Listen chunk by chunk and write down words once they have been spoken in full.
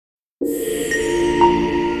All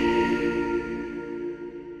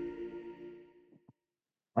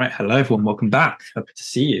right, hello everyone, welcome back. Happy to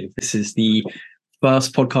see you. This is the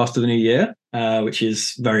first podcast of the new year, which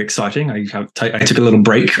is very exciting. I took a little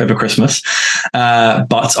break over Christmas,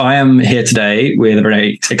 but I am here today with a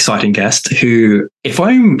very exciting guest who, if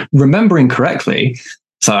I'm remembering correctly,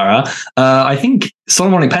 Sara, I think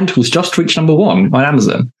Solomonic Pentacles just reached #1 on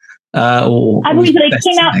Amazon. I believe they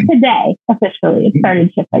came out today, officially. It started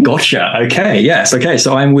shipping. Gotcha. Okay. Yes. Okay.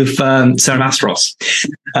 So I'm with Sara Mastros,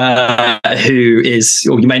 who is,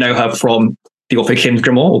 or you may know her from the Orphic Hymns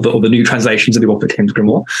Grimoire, or the new translations of the Orphic Hymns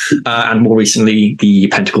Grimoire, and more recently, the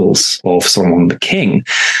Pentacles of Solomon the King.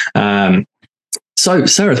 So,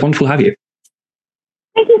 Sara, it's wonderful to have you.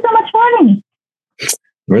 Thank you so much for having me.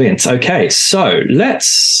 Brilliant. Okay, so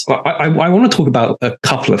I want to talk about a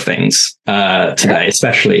couple of things today,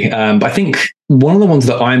 especially. But I think one of the ones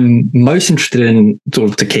that I'm most interested in, sort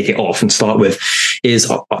of to kick it off and start with, is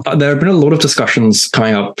there have been a lot of discussions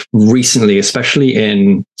coming up recently, especially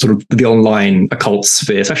in sort of the online occult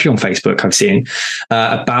sphere, especially on Facebook, I've seen,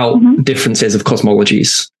 about differences of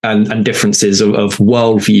cosmologies and differences of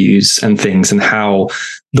worldviews and things, and how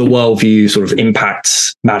the worldview sort of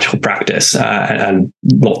impacts magical practice and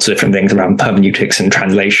lots of different things around hermeneutics and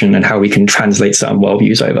translation and how we can translate certain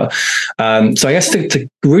worldviews over. So I guess to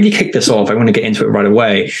really kick this off, I want to get into it right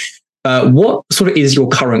away. What sort of is your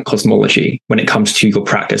current cosmology when it comes to your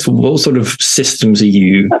practice? What sort of systems are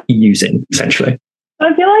you using, essentially?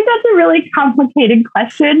 I feel like that's a really complicated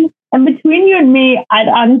question. And between you and me, I'd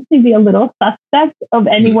honestly be a little suspect of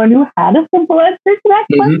anyone who had a simple answer to that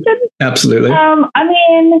question. Absolutely. So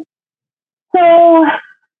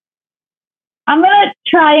I'm going to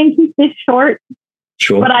try and keep this short.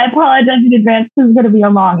 Sure. But I apologize in advance because it's going to be a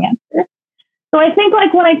long answer. So I think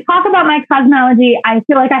like when I talk about my cosmology, I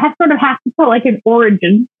feel like I have to tell like an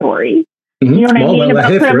origin story. You know what I mean? About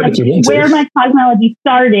sort of like where my cosmology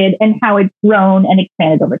started and how it's grown and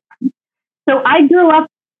expanded over time. So I grew up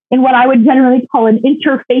in what I would generally call an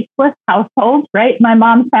interfaithless household, right? My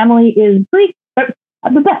mom's family is Greek. My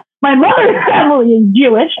mother's family is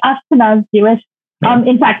Jewish, Ashkenaz Jewish.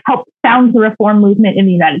 In fact, helped found the Reform movement in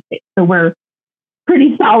the United States. So we're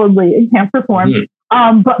pretty solidly in Camp Reform.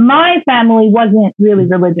 But my family wasn't really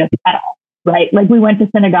religious at all, right? Like we went to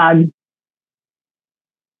synagogue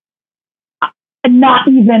not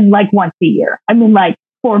even like once a year. I mean, like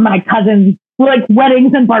for my cousins, like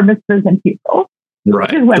weddings and bar mitzvahs and funerals. Right.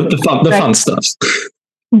 The fun stuff.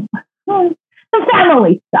 The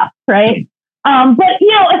family stuff, right? But,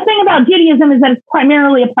 you know, a thing about Judaism is that it's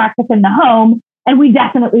primarily a practice in the home. And we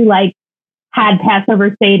definitely like had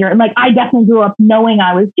Passover Seder. And like, I definitely grew up knowing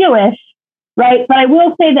I was Jewish, right? But I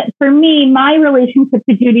will say that for me, my relationship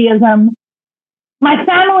to Judaism, my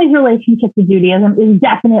family's relationship to Judaism is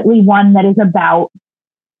definitely one that is about,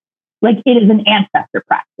 like, it is an ancestor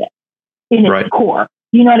practice in its core.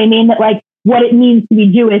 You know what I mean? That like what it means to be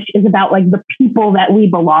Jewish is about like the people that we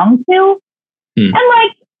belong to. And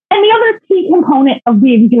the other key component of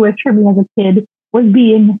being Jewish for me as a kid was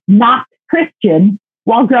being not Christian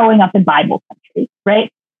while growing up in Bible country,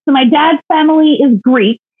 right? So my dad's family is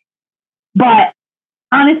Greek, but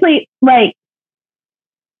honestly, like,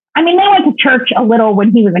 I mean, they went to church a little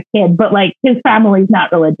when he was a kid, but like his family's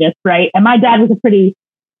not religious, right? And my dad was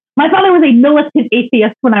my father was a militant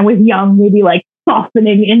atheist when I was young, maybe like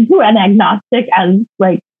softening into an agnostic as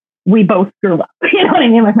like we both grew up. You know what I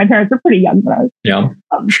mean? Like my parents were pretty young when I was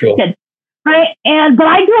kid, right? But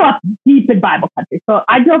I grew up deep in Bible country. So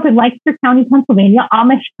I grew up in Lancaster County, Pennsylvania,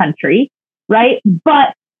 Amish country, right?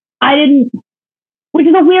 But which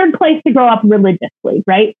is a weird place to grow up religiously,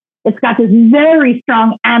 right? It's got this very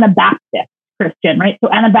strong Anabaptist Christian, right?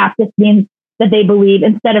 So Anabaptist means that they believe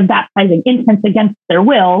instead of baptizing infants against their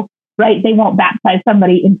will, right? They won't baptize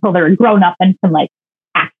somebody until they're grown up and can like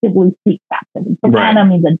actively seek baptism. So Anna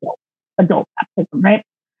means adult baptism, right?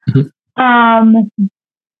 And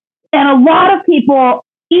a lot of people,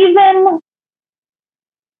 even,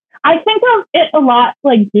 I think of it a lot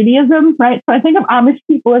like Judaism, right? So I think of Amish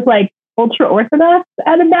people as like ultra Orthodox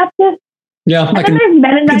Anabaptist. Yeah, and then there's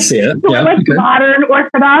Mennonites who are like modern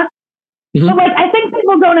Orthodox. But like, I think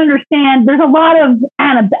people don't understand. There's a lot of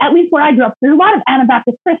at least where I grew up, there's a lot of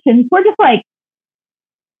Anabaptist Christians who are just like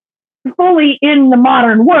fully in the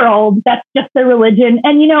modern world. That's just their religion.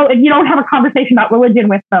 And you know, if you don't have a conversation about religion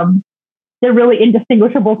with them, they're really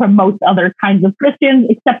indistinguishable from most other kinds of Christians,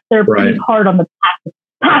 except they're pretty hard on the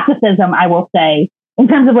pacifism, I will say, in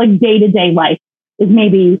terms of like day-to-day life, is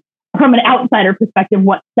maybe from an outsider perspective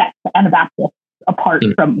what sets Anabaptists apart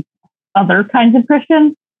from other kinds of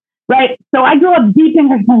Christians. Right. So I grew up deep in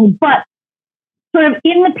Christianity, but sort of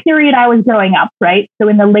in the period I was growing up, right? So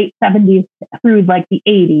in the late 70s through like the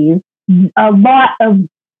 80s, a lot of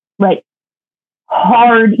like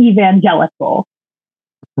hard evangelical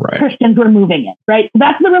Christians were moving in, right? So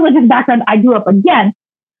that's the religious background I grew up against,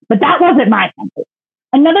 but that wasn't my family.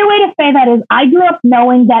 Another way to say that is I grew up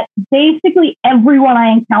knowing that basically everyone I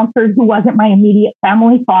encountered who wasn't my immediate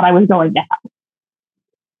family thought I was going to hell.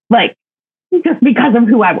 Like, just because of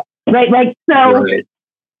who I was, right? Like, so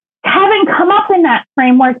having come up in that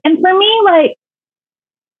framework, and for me, like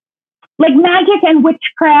magic and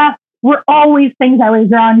witchcraft were always things I was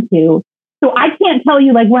drawn to. So I can't tell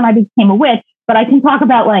you like when I became a witch, but I can talk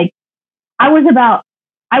about like, I was about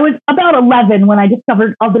 11 when I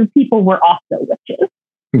discovered other people were also witches.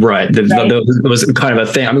 Right. There was kind of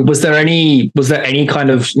a thing. I mean, was there any kind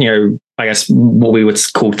of, I guess what we would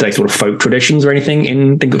call today sort of folk traditions or anything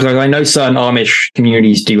in, because I know certain Amish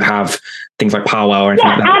communities do have things like powwow or anything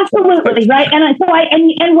like that. Absolutely. Right. And so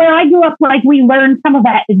and where I grew up, like we learned some of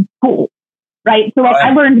that in school. Right. So like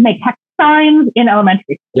I learned to make hex signs in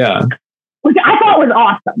elementary school. Yeah. Which I thought was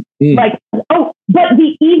awesome. Like, but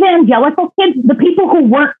the evangelical kids, the people who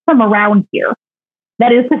weren't from around here,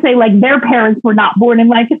 that is to say, like their parents were not born in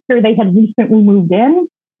Lancaster, they had recently moved in.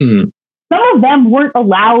 Some of them weren't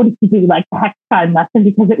allowed to do like the hex sign lesson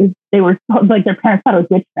because they were like their parents thought it was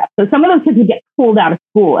witchcraft. So some of those kids would get pulled out of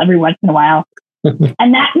school every once in a while,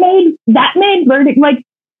 and that made learning, like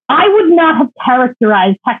I would not have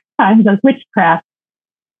characterized hex signs as witchcraft.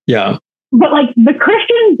 Yeah. But like the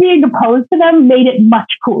Christians being opposed to them made it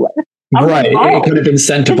much cooler. Right. It could have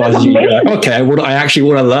incentivized you. Like, okay, I actually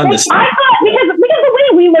want to learn this. I thought because the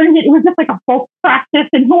way we learned it was just like a folk practice,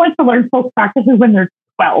 and who wants to learn folk practices when they're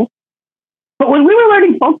 12? But when we were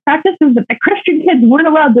learning folk practices that the Christian kids weren't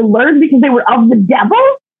allowed to learn because they were of the devil,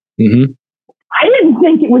 I didn't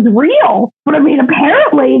think it was real. But I mean,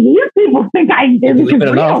 apparently these people think this is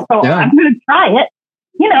real, so I'm going to try it.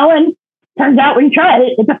 And turns out when you try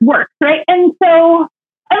it just works, right? And so,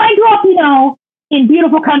 and I grew up, in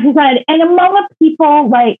beautiful countryside, and among the people,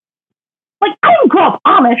 like I didn't grow up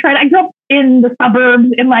Amish, right? I grew up in the suburbs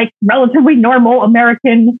in like relatively normal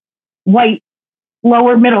American white,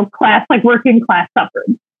 lower middle class, like working class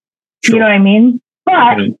suburbs. Sure. You know what I mean?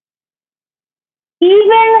 But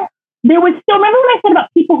even there was still, remember when I said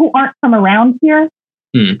about people who aren't from around here?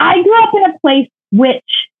 I grew up in a place which,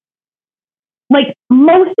 like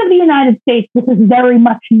most of the United States, this is very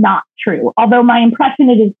much not true. Although my impression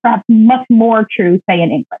it is perhaps much more true, say in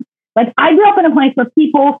England. Like I grew up in a place where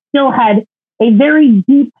people still had a very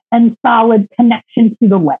deep and solid connection to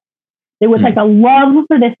the land. There was like a love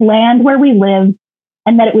for this land where we live,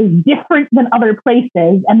 and that it was different than other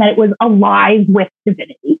places, and that it was alive with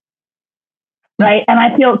divinity. Right. And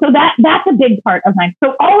I feel so that's a big part of mine.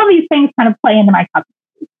 So all of these things kind of play into my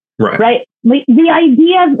cosmology. Right. The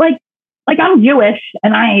idea of like I'm Jewish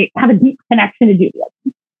and I have a deep connection to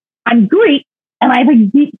Judaism. I'm Greek and I have a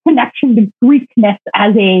deep connection to Greekness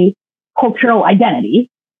as a cultural identity,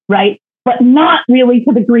 right? But not really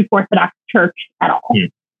to the Greek Orthodox Church at all.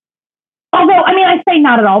 Although, I mean, I say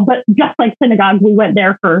not at all, but just like synagogue, we went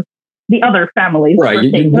there for the other families. Right.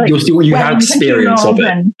 You had experience of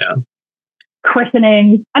it.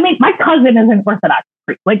 Christening. I mean, my cousin is an Orthodox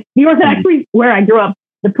priest. Like the Orthodox priest where I grew up,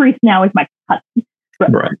 the priest now is my cousin.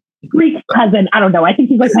 Right. Greek cousin, I don't know. I think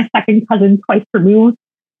he's like my second cousin, twice removed.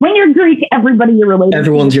 When you're Greek, everybody you're related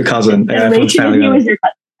everyone's your cousin. Everyone's family is your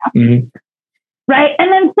cousin. Right.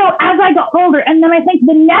 And then so as I got older, and then I think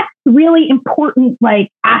the next really important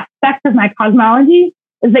like aspect of my cosmology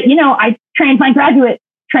is that, my graduate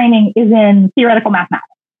training is in theoretical mathematics.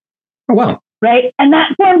 Oh, wow. Right. And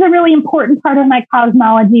that forms a really important part of my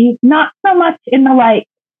cosmology, not so much in the like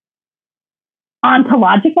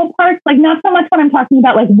ontological parts, like not so much when I'm talking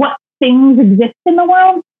about like what things exist in the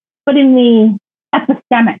world, but in the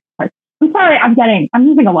epistemic parts. I'm sorry, I'm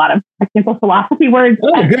using a lot of technical philosophy words.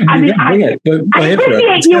 Oh, good. I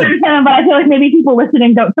appreciate you understand, but I feel like maybe people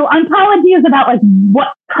listening don't. So ontology is about like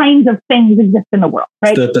what kinds of things exist in the world,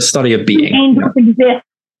 right? The study of being. Do angels exist?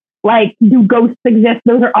 Like, do ghosts exist?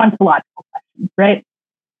 Those are ontological questions, right?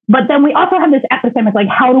 But then we also have this epistemic, like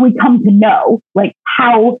how do we come to know? Like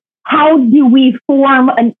how do we form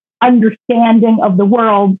an understanding of the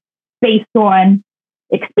world based on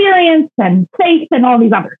experience and faith and all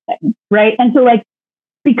these other things, right? And so like,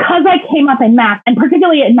 because I came up in math, and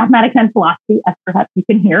particularly in mathematics and philosophy, as perhaps you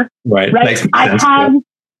can hear, right?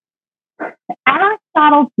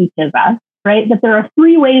 Aristotle teaches us, right, that there are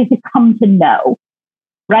three ways to come to know,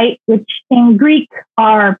 right? Which in Greek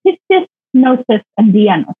are pistis, gnosis, and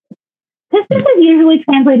dianosis. Pistis is usually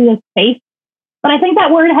translated as faith, But I think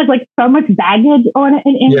that word has like so much baggage on it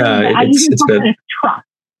in English. I usually call it trust.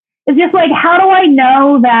 It's just like, how do I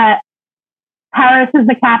know that Paris is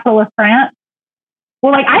the capital of France?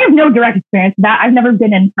 Well, like, I have no direct experience with that. I've never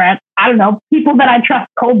been in France. I don't know. People that I trust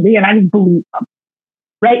told me and I just believe them.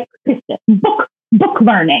 Right? Book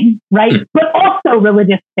learning, right? But also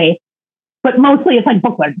religious faith. But mostly it's like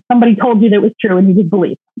book learning. Somebody told you that it was true and you just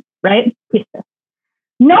believe them, right?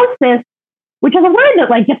 Gnosis, which is a word that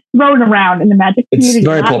like gets thrown around in the magic community. It's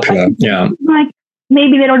very popular, Like,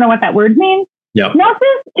 maybe they don't know what that word means. Yeah.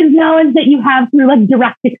 Gnosis is knowledge that you have through like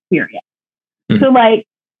direct experience. So like,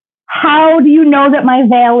 how do you know that my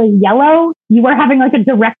veil is yellow? You are having like a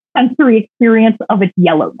direct sensory experience of its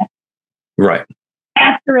yellowness. Right.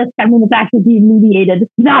 Asterisk, I mean, it's actually being mediated.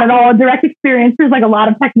 It's not at all a direct experience. There's like a lot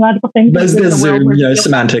of technological things. There's Zoom,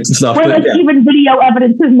 semantics and stuff. Where like even video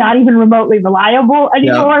evidence is not even remotely reliable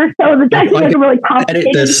anymore. Yeah. So it's actually like a really complicated.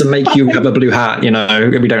 Edit this and make you have a blue hat, we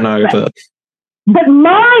don't know. Right. But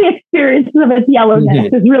my experience of its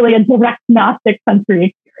yellowness is really a direct Gnostic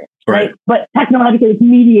sensory experience. Right. But technologically, it's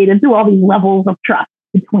mediated through all these levels of trust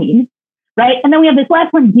between. Right. And then we have this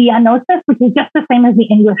last one, diagnosis, which is just the same as the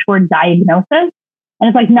English word diagnosis. And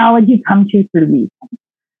it's like knowledge you come to through reason.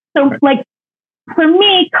 So like, for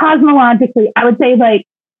me, cosmologically, I would say like,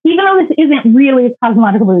 even though this isn't really a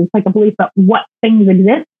cosmological belief, it's like a belief about what things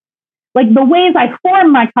exist, like the ways I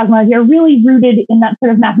form my cosmology are really rooted in that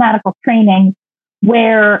sort of mathematical training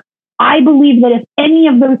where I believe that if any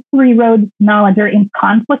of those three roads to knowledge are in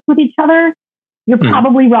conflict with each other, you're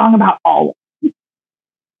probably wrong about all of them.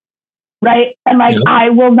 Right? And like, I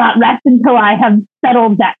will not rest until I have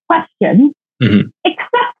settled that question.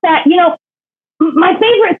 Except that, my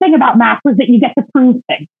favorite thing about math was that you get to prove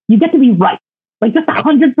things. You get to be right. Like just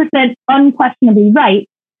 100% unquestionably right.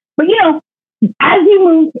 But, as you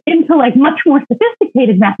move into like much more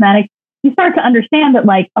sophisticated mathematics, you start to understand that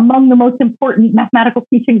like among the most important mathematical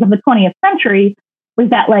teachings of the 20th century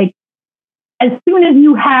was that like, as soon as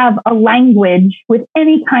you have a language with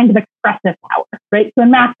any kind of expressive power, right? So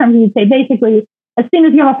in math terms, you'd say basically, as soon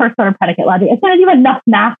as you have a first order predicate logic, as soon as you have enough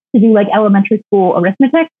math to do like elementary school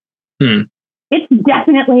arithmetic, it's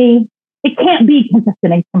definitely, it can't be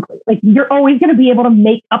consistent and complete. Like you're always going to be able to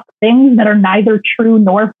make up things that are neither true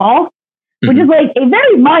nor false, which is like a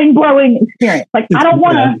very mind-blowing experience. Like I don't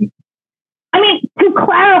want to, to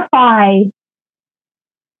clarify,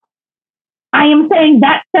 I am saying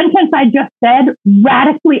that sentence I just said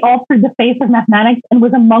radically altered the face of mathematics and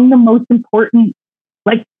was among the most important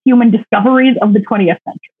like human discoveries of the 20th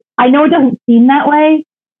century. I know it doesn't seem that way,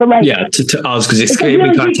 but like to us because it's a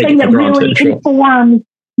really big thing that really informs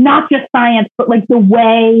not just science, but like the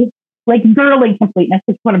way, like girdling completeness,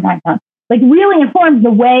 which is what I'm talking about, like really informs the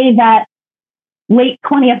way that late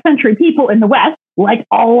 20th century people in the West, like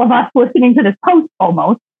all of us listening to this post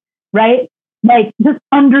almost, right? Like just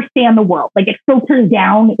understand the world. Like it filters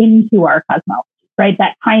down into our cosmology, right?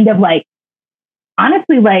 That kind of like,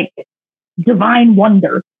 honestly, like divine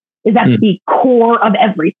wonder is at the core of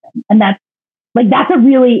everything. And that's a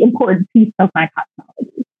really important piece of my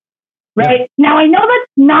cosmology, right? Now I know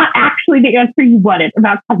that's not actually the answer you wanted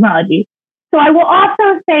about cosmology. So I will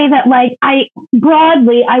also say that like I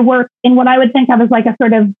work in what I would think of as like a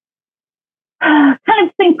sort of kind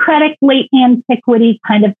of syncretic late antiquity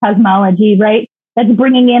kind of cosmology, right? That's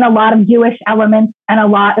bringing in a lot of Jewish elements and a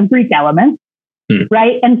lot of Greek elements,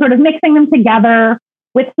 right? And sort of mixing them together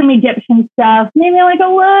with some Egyptian stuff, maybe like a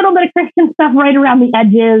little bit of Christian stuff right around the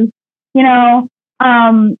edges,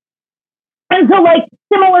 and so like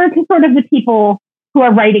similar to sort of the people who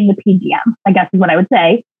are writing the PGM, I guess is what I would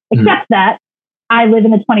say, except that I live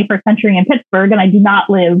in the 21st century in Pittsburgh and I do not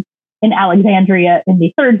live in Alexandria in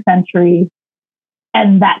the 3rd century.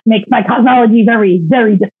 And that makes my cosmology very,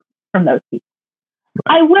 very different from those people.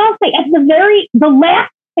 I will say at the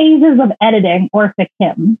last phases of editing Orphic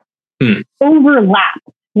hymns overlap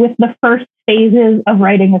with the first phases of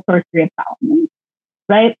writing the Sorcery of Solomon,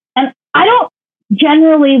 right? And I don't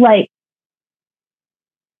generally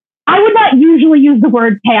I would not usually use the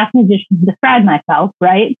word chaos magician to describe myself,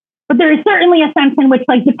 right? But there is certainly a sense in which,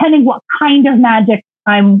 like, depending what kind of magic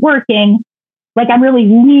I'm working, like I'm really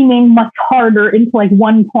leaning much harder into like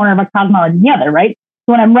one corner of a cosmology than the other, right?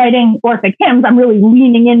 So when I'm writing Orphic hymns, I'm really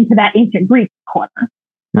leaning into that ancient Greek corner.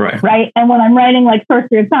 Right. And when I'm writing like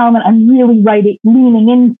Sorcery of Solomon, I'm really leaning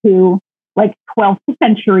into like 12th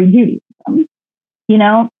century Judaism,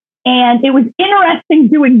 And it was interesting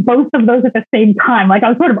doing both of those at the same time. Like I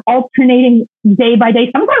was sort of alternating day by day,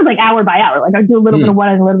 sometimes like hour by hour. Like I'd do a little bit of one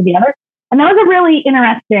and a little bit of the other. And that was a really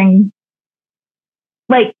interesting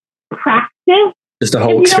like practice. Just a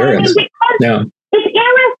whole experience. it's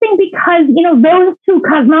interesting because, you know, those two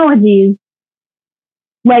cosmologies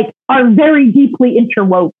like are very deeply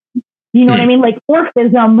interwoven. You know what I mean? Like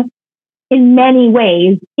Orphism in many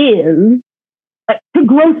ways is, to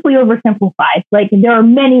grossly oversimplify, like there are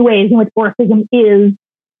many ways in which Orphism is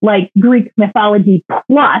like Greek mythology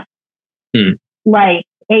plus like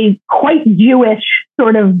a quite Jewish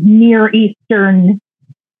sort of Near Eastern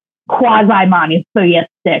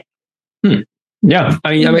quasi-monotheistic. Yeah,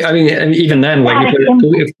 I mean, and even then, like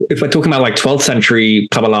if we're talking about like 12th century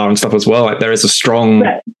Kabbalah and stuff as well, like there is a strong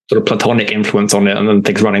sort of Platonic influence on it, and then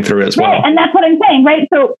things running through it as well. And that's what I'm saying, right?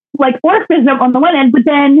 So like Orphism on the one end, but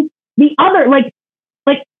then the other, like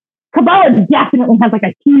Kabbalah definitely has like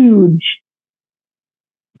a huge,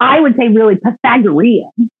 I would say, really Pythagorean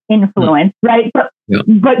influence, right? But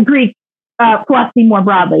Greek philosophy more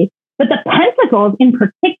broadly. But the Pentacles in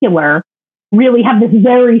particular really have this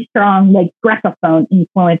very strong like Grecophone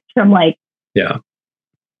influence from like, you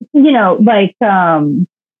know, like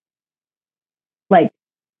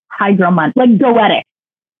hydromon, like Goetic.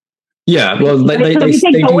 Yeah, well, they do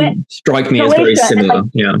strike me as very similar.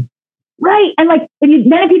 Like, right, and like if you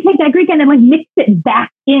take that Greek and then like mix it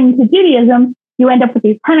back into Judaism, you end up with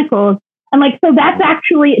these Pentacles, and like so that's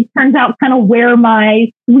actually, it turns out, kind of where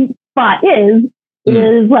my sweet spot is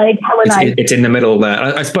like Hellenized. It's in the middle there,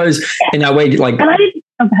 I suppose. In that way, like.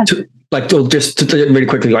 Just really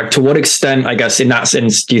quickly, like to what extent, I guess, in that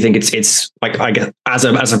sense, do you think it's like, I guess, as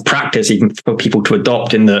a practice, even for people to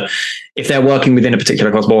adopt, in the, if they're working within a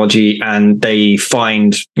particular cosmology and they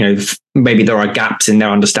find, you know, maybe there are gaps in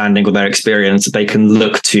their understanding or their experience, they can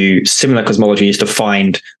look to similar cosmologies to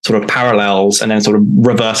find sort of parallels and then sort of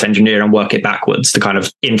reverse engineer and work it backwards to kind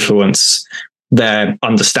of influence their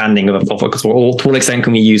understanding of a cosmology? Or to what extent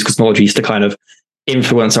can we use cosmologies to kind of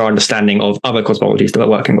influence our understanding of other cosmologies that we're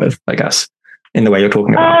working with, I guess, in the way you're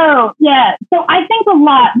talking about? Oh, yeah. So I think a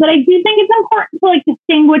lot, but I do think it's important to like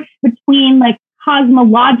distinguish between like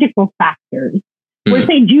cosmological factors, where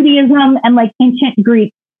say Judaism and like ancient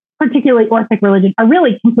Greek, particularly Orphic religion, are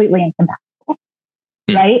really completely incompatible,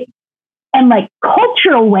 right? And like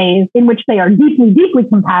cultural ways in which they are deeply, deeply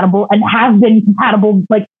compatible and have been compatible,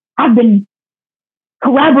 like have been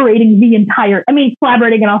collaborating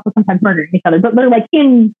collaborating and also sometimes murdering each other, but they're like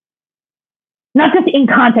in, not just in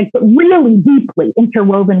context, but really deeply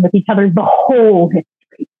interwoven with each other the whole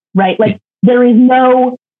history, right? Like there is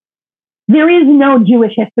no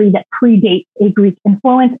Jewish history that predates a Greek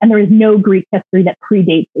influence, and there is no Greek history that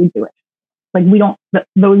predates a Jewish. Like we don't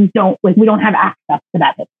have access to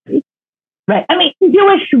that history, right? I mean,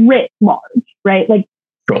 Jewish writ large, right? Like,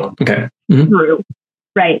 through,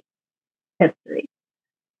 right? History.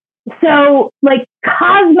 So, like,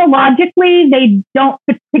 cosmologically, they don't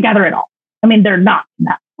fit together at all. I mean, they're not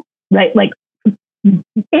compatible, right? Like,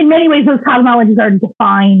 in many ways, those cosmologies are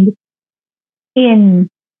defined in,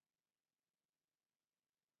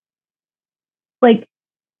 like,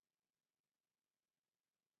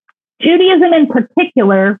 Judaism in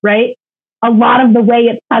particular, right? A lot of the way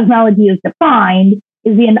its cosmology is defined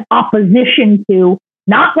is in opposition to,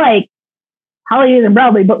 not like polytheism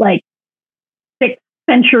broadly, but like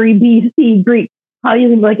century BC Greek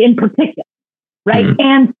polytheism, like in particular, right?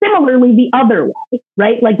 And similarly, the other way,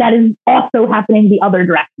 right? Like that is also happening the other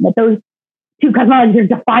direction, that those two cosmologies are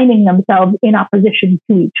defining themselves in opposition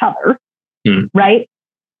to each other, right?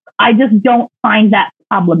 I just don't find that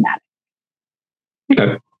problematic.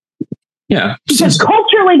 Okay. Yeah. Because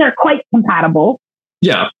culturally, they're quite compatible.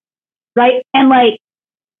 Yeah. Right? And like,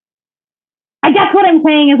 I guess what I'm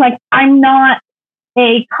saying is like, I'm not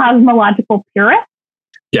a cosmological purist.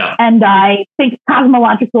 Yeah. And I think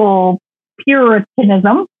cosmological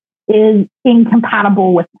Puritanism is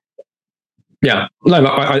incompatible with it. Yeah. No,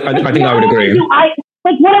 I think I would agree. Like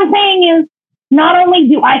what I'm saying is, not only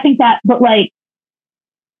do I think that, but like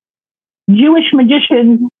Jewish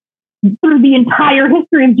magicians through the entire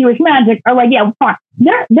history of Jewish magic are like, yeah, fuck.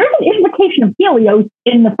 There's an invocation of Helios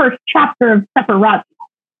in the first chapter of Sefer Ratzah.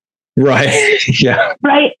 Right. Yeah.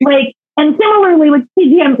 Right. Like, and similarly, like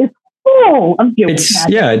CGM is full of Jewish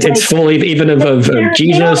magic. Yeah, it's full even of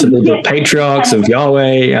Jesus, of the patriarchs, of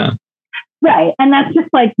Yahweh. Yeah. Right. And that's just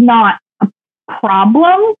like not a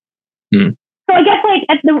problem. So I guess like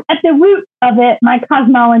at the root of it, my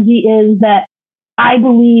cosmology is that I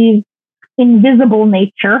believe invisible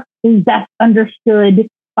nature is best understood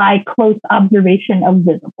by close observation of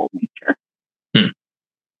visible nature.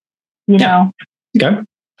 You know? Okay.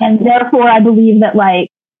 And therefore I believe that like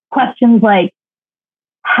questions like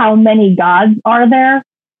how many gods are there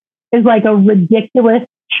is like a ridiculous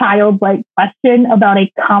childlike question about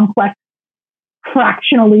a complex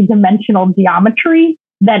fractionally dimensional geometry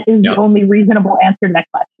that is the only reasonable answer to that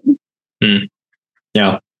question.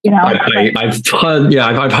 Yeah.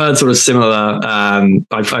 I've heard sort of similar.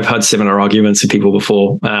 I've heard similar arguments from people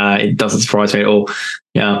before. It doesn't surprise me at all.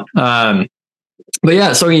 Yeah. But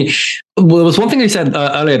yeah, so I mean, there was one thing you said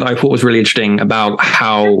earlier that I thought was really interesting about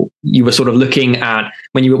how you were sort of looking at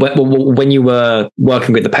when you were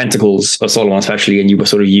working with the Pentacles of Solomon, especially, and you were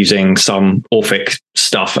sort of using some Orphic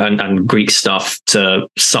stuff and Greek stuff to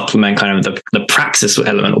supplement kind of the praxis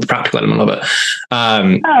element or the practical element of it.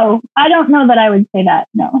 I don't know that I would say that.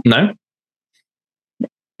 No. No.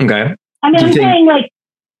 Okay. I mean, I'm saying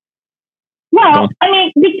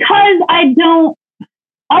because I don't.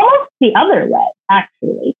 Almost the other way,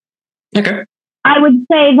 actually. Okay. I would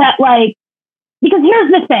say that, because here's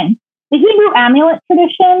the thing. The Hebrew amulet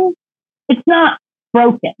tradition, it's not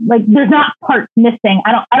broken. Like, there's not parts missing.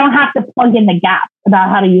 I don't have to plug in the gaps about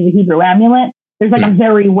how to use a Hebrew amulet. There's a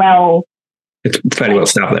very it's fairly well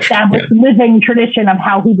established living tradition of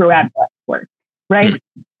how Hebrew amulets work, right?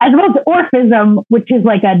 As opposed to Orphism, which is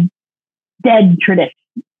like a dead tradition.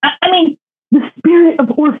 I mean, the spirit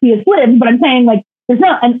of Orpheus lives, but I'm saying, there's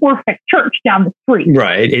not an Orphic church down the street.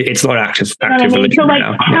 Right. It's not active religion. So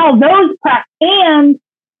right how those and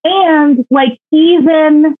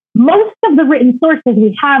even most of the written sources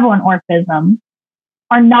we have on Orphism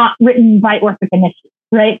are not written by Orphic initiates,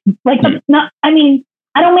 right? I mean,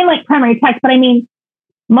 I don't mean primary text, but I mean,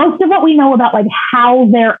 most of what we know about how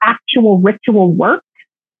their actual ritual works,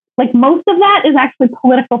 most of that is actually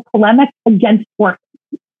political polemic against Orphic.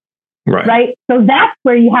 Right. So that's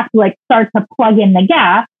where you have to start to plug in the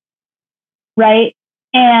gap. Right.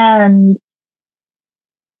 And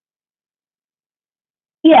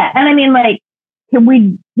and I mean, can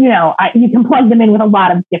we, you can plug them in with a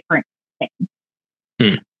lot of different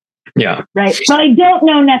things. Yeah. Right. But I don't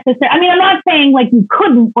know necessarily. I mean, I'm not saying you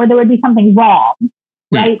couldn't, or there would be something wrong,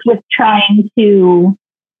 right, with trying to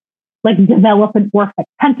develop an Orphic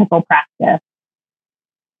pentacle practice.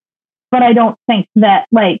 But I don't think that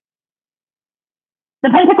the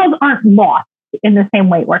Pentacles aren't lost in the same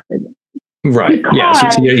way Orphism. Right.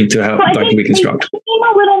 So you need to help reconstruct. They seem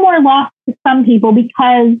a little more lost to some people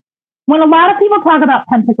because when a lot of people talk about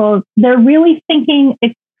Pentacles, they're really thinking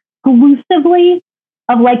exclusively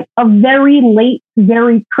of a very late,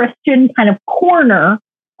 very Christian kind of corner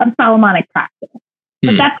of Solomonic practice.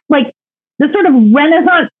 But that's the sort of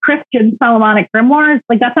Renaissance Christian Solomonic grimoires.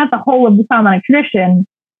 That's not the whole of the Solomonic tradition.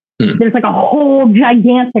 There's a whole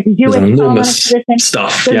gigantic Jewish Solomonic tradition.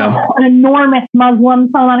 Stuff, There's an enormous Muslim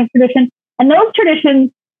Solomonic tradition. And those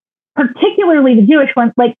traditions, particularly the Jewish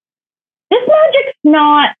ones, this magic's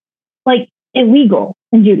not illegal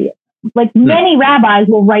in Judaism. Many rabbis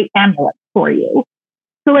will write amulets for you.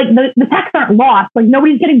 So the texts aren't lost.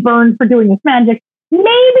 Nobody's getting burned for doing this magic. Maybe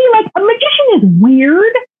a magician is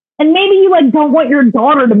weird, and maybe you don't want your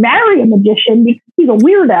daughter to marry a magician because he's a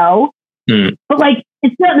weirdo. But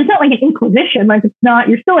it's not an inquisition. It's not,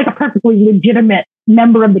 you're still a perfectly legitimate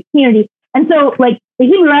member of the community. And so the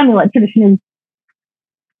Hebrew amulet tradition is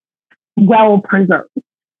well preserved,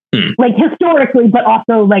 historically, but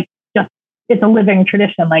also just, it's a living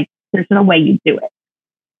tradition. There's no way you do it.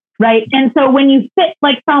 Right. And so when you fit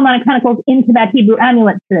Solomonic Pentacles into that Hebrew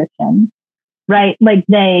amulet tradition, right,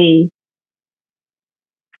 the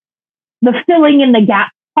filling in the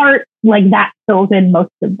gap part, that fills in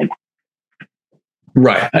most of the gaps.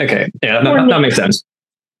 Right. Okay. Yeah, that makes sense.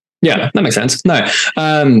 Yeah, that makes sense. No.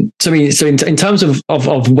 So in terms of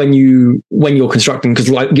when you're constructing, because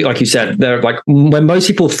like you said, they're when most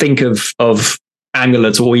people think of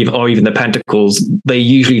amulets or even the Pentacles, they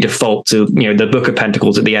usually default to the Book of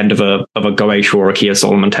Pentacles at the end of a Goetia or a Key of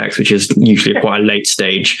Solomon text, which is usually quite a late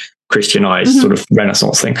stage Christianized sort of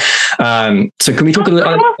Renaissance thing. So can we talk a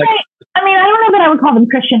little? I mean, I don't know that I would call them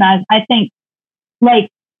Christianized. I think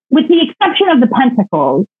with the exception of the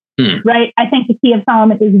Pentacles, right? I think the Key of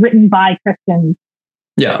Solomon is written by Christians.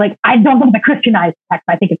 Yeah. I don't think it's a Christianized text.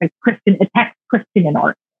 I think it's a text Christian in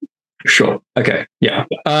art. Sure. Okay. Yeah.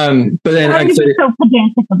 But then I'm so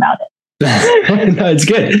pedantic about it. No, it's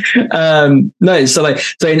good. No, so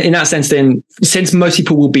in that sense, then, since most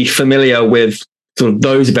people will be familiar with sort of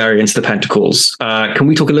those variants of the Pentacles, can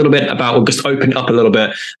we talk a little bit about, or just open up a little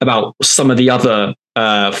bit about some of the other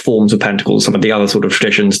forms of Pentacles, some of the other sort of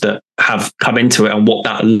traditions that have come into it and what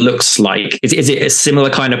that looks like? Is it a similar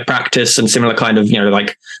kind of practice and similar kind of,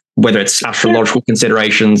 whether it's astrological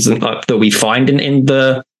considerations that we find in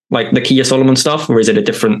the Key of Solomon stuff, or is it a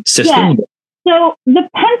different system? Yeah. So the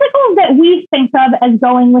Pentacles that we think of as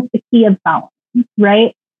going with the Key of Solomon,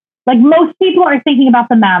 right? Most people are thinking about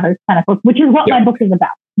the Mastros Pentacles, which is what my book is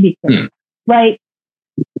about, to be clear, right?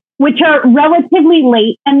 which are relatively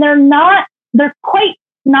late, and they're not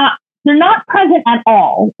present at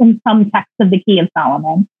all in some texts of the Key of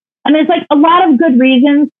Solomon. And there's like a lot of good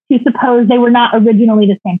reasons to suppose they were not originally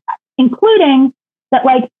the same text, including that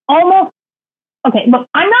look,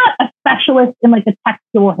 I'm not a specialist in like the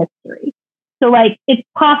textual history. So like, it's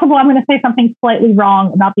possible I'm going to say something slightly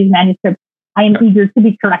wrong about these manuscripts. I am eager to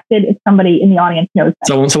be corrected if somebody in the audience knows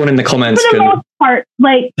that. Someone in the comments for the most part,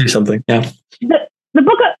 like do something. Yeah. The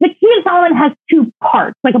book of the Key of Solomon has two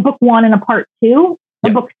parts, like a book 1 and a part 2, or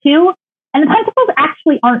book 2. And the Pentacles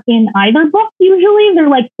actually aren't in either book usually. They're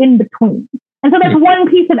like in between. And so there's one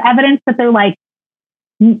piece of evidence that they're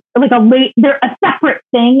they're a separate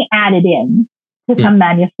thing added in to some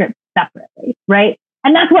manuscripts separately, right?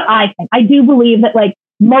 And that's what I think. I do believe that like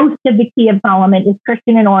most of the Key of Solomon is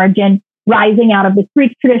Christian in origin, rising out of the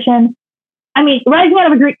Greek tradition. I mean, rising out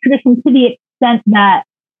of a Greek tradition to the extent that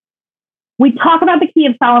we talk about the Key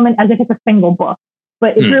of Solomon as if it's a single book,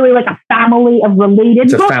 but it's really like a family of related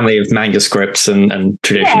books. It's a family of manuscripts and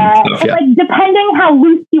traditions. Yeah, and like depending how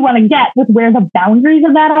loose you want to get with where the boundaries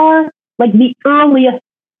of that are, like the earliest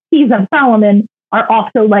Keys of Solomon are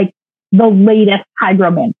also like the latest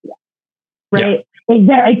hygromantia, right? Yeah.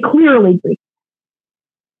 They're clearly Greek.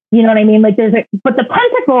 You know what I mean? Like but the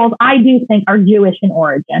Pentacles, I do think are Jewish in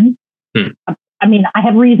origin. I mean, I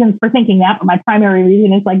have reasons for thinking that, but my primary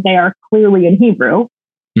reason is like they are clearly in Hebrew.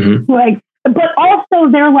 But also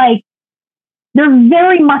they're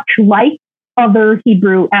very much like other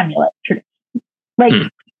Hebrew amulet traditions. Like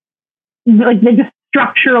they're just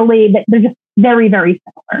structurally, they're just very, very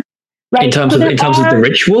similar. Right? In terms of the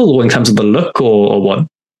ritual, or in terms of the look, or what?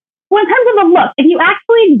 Well, in terms of the look, if you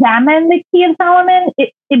actually examine the Key of Solomon,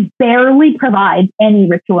 it barely provides any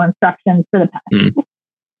ritual instructions for the Pentacles.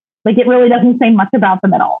 Like it really doesn't say much about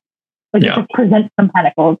them at all. Like it just presents some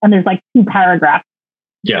Pentacles, and there's like 2 paragraphs.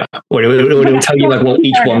 Yeah, or it will tell you like what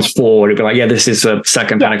each one's for. It'll be like, this is a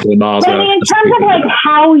second Pentacle in Mars. But I mean, in terms of like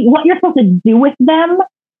what you're supposed to do with them,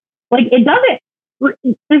 like it doesn't.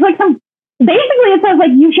 There's like basically it says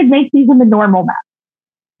like you should make these in the normal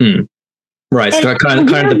map. Right, so kind of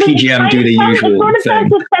the PGM do the usual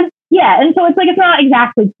thing. Yeah, and so it's like it's not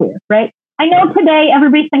exactly clear, right? I know today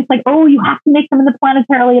everybody thinks like, oh, you have to make them in the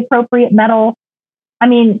planetarily appropriate metal. I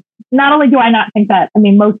mean, not only do I not think that, I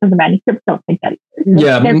mean, most of the manuscripts don't think that either.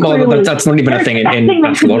 Yeah, that's not even a thing in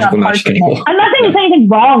astrological magic anymore. I'm not saying there's anything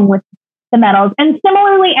wrong with the metals, and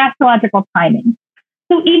similarly, astrological timing.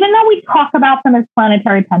 So even though we talk about them as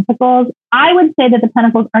planetary pentacles, I would say that the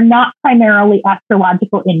pentacles are not primarily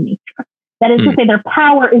astrological in nature. That is to say, their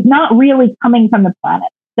power is not really coming from the planet.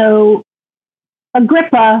 So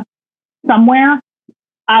Agrippa, somewhere,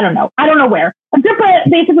 I don't know where. Agrippa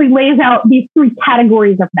basically lays out these 3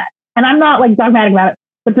 categories of men. And I'm not like dogmatic about it,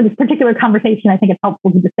 but for this particular conversation, I think it's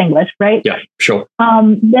helpful to distinguish, right? Yeah, sure.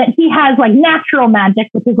 That he has like natural magic,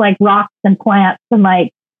 which is like rocks and plants and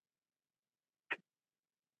like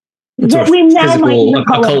that we now might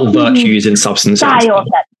occult virtues in substances.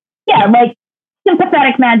 Yeah, like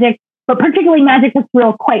sympathetic magic, but particularly magic that's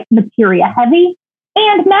real quite materia heavy,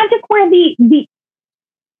 and magic where the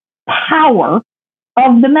power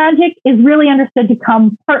of the magic is really understood to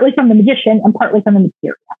come partly from the magician and partly from the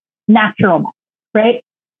materia, natural magic, right?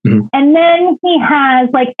 And then he has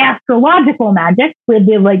like astrological magic, where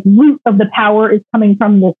the like root of the power is coming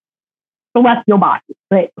from the celestial bodies,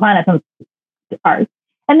 right? Planets and stars.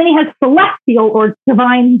 And then he has celestial or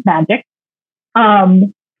divine magic,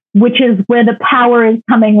 which is where the power is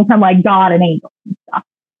coming from like God and angels and stuff.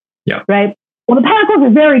 Yeah. Right. Well, the Pentacles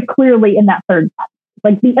are very clearly in that third category.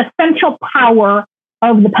 Like the essential power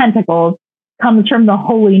of the Pentacles comes from the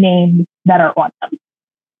holy names that are on them.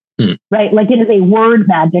 Right? Like it is a word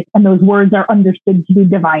magic, and those words are understood to be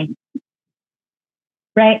divine.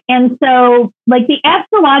 Right? And so like the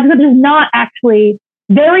astrological, there's not actually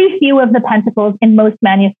very few of the Pentacles in most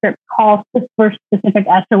manuscripts call for specific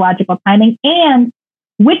astrological timing, and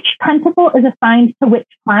which Pentacle is assigned to which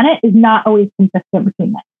planet is not always consistent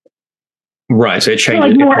between them. Right. So it changes.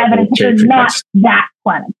 Like more evidence that they're not that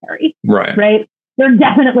planetary. Right. Right. They're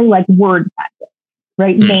definitely like word magic,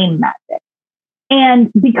 right? Name magic.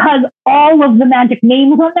 And because all of the magic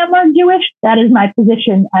names on them are Jewish, that is my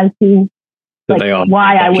position as to like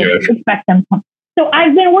why I would expect them to. So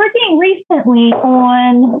I've been working recently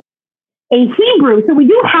on a Hebrew. So we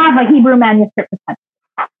do have a Hebrew manuscript,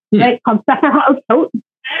 right? Called Sefer HaOtot.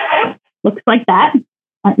 Looks like that.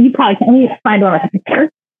 You probably can. Let me find one of the pictures.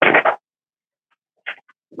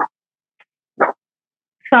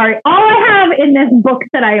 Sorry, all I have in this book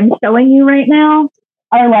that I am showing you right now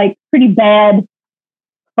are like pretty bad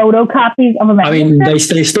photocopies of a manuscript. I mean,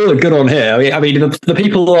 they still look good on here. I mean, the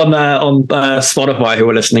people on Spotify who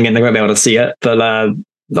are listening in, they won't be able to see it, but I'll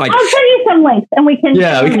send you some links, and we can.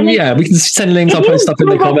 We can send links. I'll post stuff in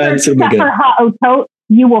the comments. It'll be good.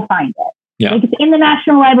 You will find it. Yeah. Like, it's in the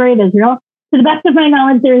National Library of Israel. To the best of my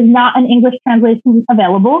knowledge, there is not an English translation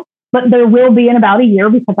available, but there will be in about a year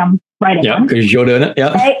because I'm writing. Yeah, because you're doing it.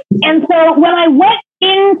 Yeah. Right? And so when I went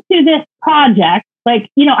into this project, like,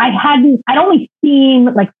 you know, I'd only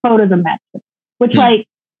seen like photos of manuscripts, which like,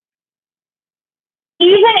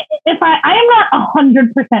 even if I am not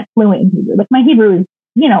 100% fluent in Hebrew, like my Hebrew is,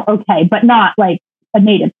 you know, okay, but not like a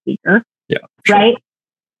native speaker. Yeah. Sure. Right.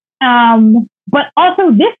 But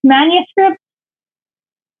also this manuscript,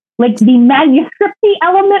 like the manuscripty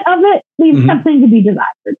element of it leaves something to be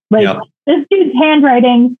desired. Like this dude's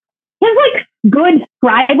handwriting, his like good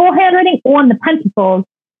scribal handwriting on the Pentacles,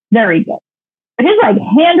 very good. But his like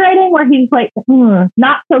handwriting where he's like,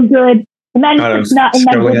 not so good. The manuscript's not in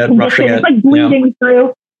that good condition. It's like bleeding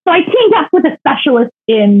through. So I teamed up with a specialist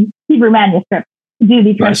in Hebrew manuscript to do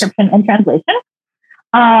the transcription and translation.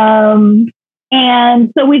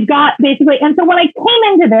 And so we've got basically, and so when I came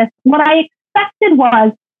into this, what I expected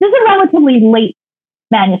was, this is a relatively late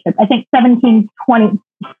manuscript, I think 1720.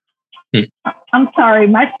 I'm sorry,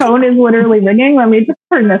 my phone is literally ringing. Let me just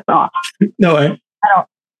turn this off. No way.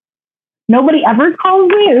 Nobody ever calls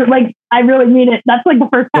me. Like, I really mean it. That's like the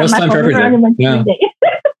first time my phone is ringing in like 3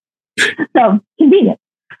 days. So convenient.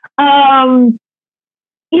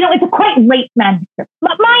 You know, it's a quite late manuscript.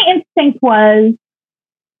 But my instinct was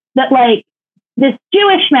that like this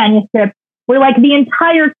Jewish manuscript, where like the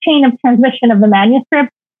entire chain of transmission of the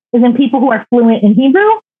manuscript is in people who are fluent in Hebrew,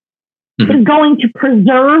 is going to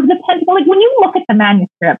preserve the Pentacle. Like when you look at the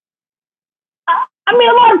manuscript, I mean,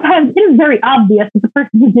 a lot of times it is very obvious that the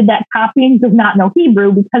person who did that copying does not know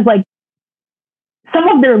Hebrew, because like some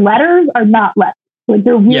of their letters are not letters. Like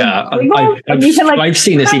they're really I've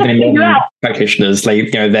seen this even in modern practitioners, like,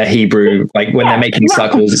 you know, their Hebrew, like when they're making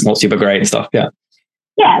circles, it's not super great and stuff. Yeah.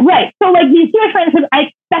 Yeah, right. So like these Jewish manuscripts,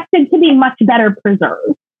 I expected to be much better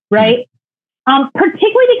preserved, right?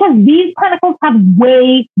 Particularly because these Pentacles have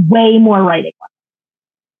way, way more writing.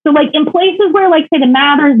 So like in places where like say the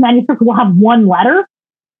Mastros manuscript will have one letter,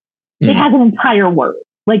 it has an entire word,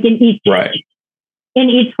 like in each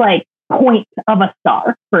like point of a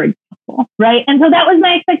star, for example, right? And so that was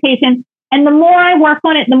my expectation. And the more I work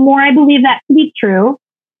on it, the more I believe that to be true.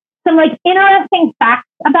 Some like interesting facts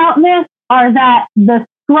about this are that the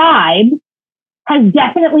scribe has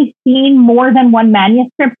definitely seen more than one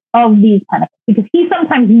manuscript of these Pentacles, because he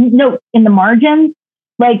sometimes notes in the margins,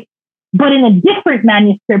 like, but in a different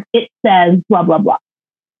manuscript, it says blah, blah, blah.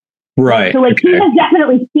 Right. So like he has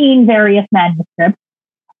definitely seen various manuscripts,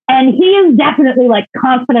 and he is definitely like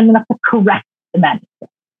confident enough to correct the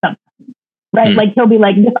manuscript sometimes, right? Like he'll be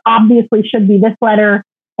like, this obviously should be this letter,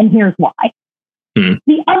 and here's why.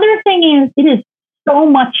 The other thing is, it is so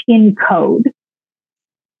much in code.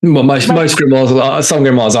 Well, most grimoires are, some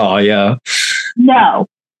grimoires are, yeah.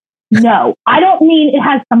 No, I don't mean it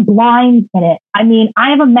has some blinds in it. I mean, I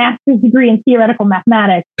have a master's degree in theoretical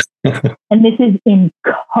mathematics, and this is in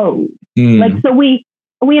code. Like, so we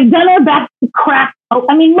have done our best to crack,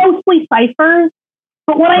 I mean, mostly ciphers,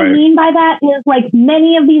 but what I mean by that is like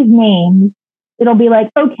many of these names, it'll be like,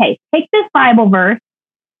 okay, take this Bible verse.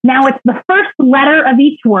 Now it's the first letter of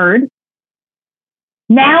each word.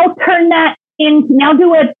 Now turn that in, now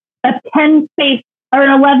do a 10 space or an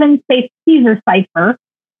 11 space Caesar cipher,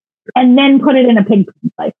 and then put it in a pig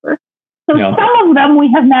cipher. So some of them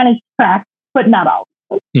we have managed to crack, but not all.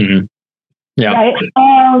 Yeah. Right.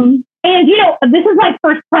 And you know, this is my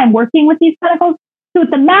first time working with these Pentacles. So with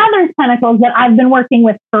the Mastros Pentacles that I've been working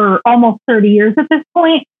with for almost 30 years at this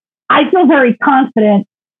point, I feel very confident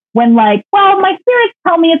when like, well, my spirits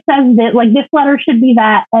tell me it says that like this letter should be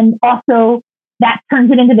that, and also that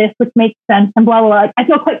turns it into this, which makes sense, and blah, blah, blah. I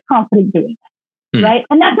feel quite confident doing that, right?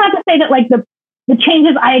 And that's not to say that like the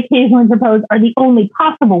changes I occasionally propose are the only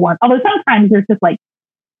possible ones, although sometimes there's just like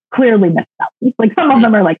clearly missed out. Like some of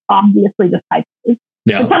them are like obviously just typos.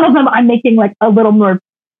 But some of them I'm making like a little more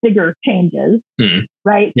bigger changes,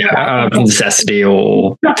 right? Yeah, necessity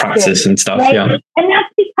or practice and stuff, right? And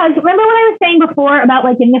that's because, remember what I was saying before about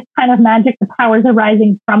like in this kind of magic, the powers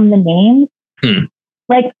arising from the names?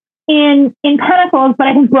 Like in Pentacles, but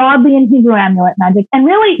I think broadly in Hebrew amulet magic, and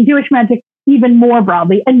really Jewish magic even more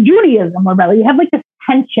broadly, and Judaism more broadly, you have like this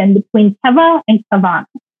tension between Keva and Kavana.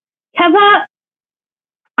 Keva,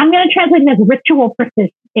 I'm going to translate it as ritual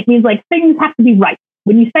precision. It means like things have to be right.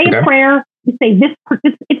 When you say a prayer, you say this.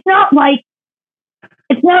 It's not like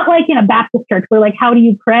in a Baptist church where like, how do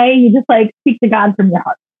you pray? You just like speak to God from your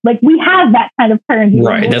heart, Like we have that kind of currency.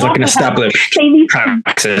 Right. There's like an established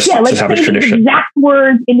praxis, established tradition. Exact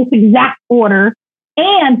words in this exact order.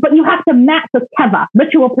 But you have to match with kava,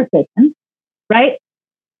 ritual precision, right?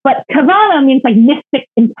 But kavana means like mystic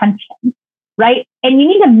intention, right? And you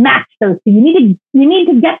need to match those two. You need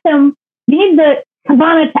to get them, you need the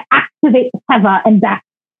kavana to activate the kava and back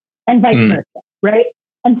and vice versa, right?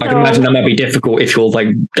 And so, I can imagine that might be difficult if you're like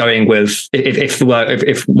going with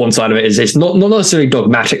if one side of it is not necessarily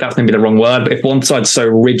dogmatic, that's maybe the wrong word, but if one side's so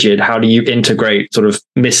rigid, how do you integrate sort of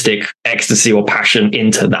mystic ecstasy or passion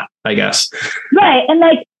into that, I guess? Right. And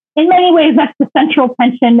like in many ways that's the central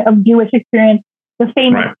tension of Jewish experience. The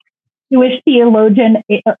famous Jewish theologian,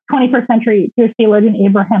 21st century Jewish theologian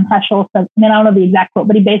Abraham Heschel says, I don't know the exact quote,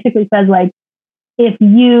 but he basically says like, if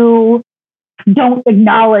you don't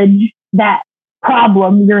acknowledge that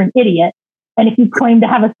problem, you're an idiot. And if you claim to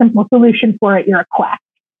have a simple solution for it, you're a quack.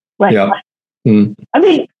 I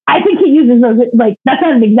mean, I think he uses those, like, that's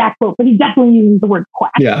not an exact quote, but he definitely uses the word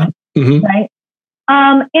quack. Yeah. Mm-hmm. Right.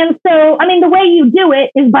 And so, I mean, the way you do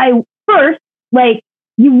it is by first, like,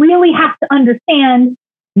 you really have to understand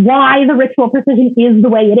why the ritual precision is the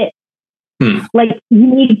way it is. Like, you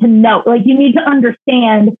need to know, like, you need to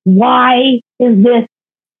understand why is this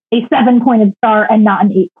a 7-pointed star and not an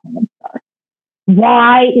 8-pointed star?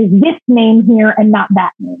 Why is this name here and not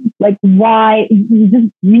that name? Like, why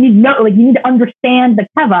you need to know, like, you need to understand the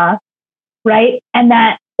kava, right? And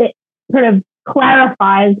that it sort of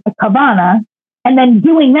clarifies a kavana. And then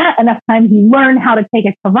doing that enough times, you learn how to take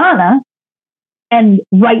a kavana and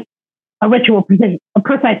write a ritual precision, a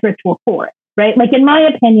precise ritual for it, right? Like, in my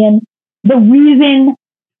opinion, the reason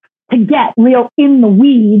to get real in the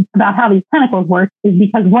weeds about how these pentacles work is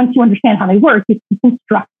because once you understand how they work, you can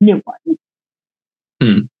construct new ones.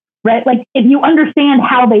 Right? Like, if you understand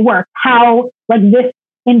how they work, how, like, this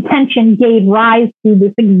intention gave rise to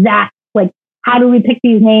this exact, like, how do we pick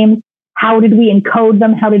these names? How did we encode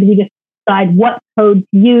them? How did we decide what code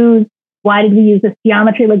to use? Why did we use this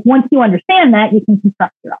geometry? Like, once you understand that, you can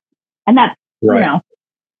construct your own. And that's, you know,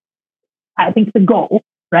 I think the goal,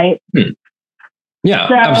 right? Yeah,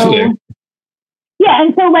 so, absolutely. Yeah.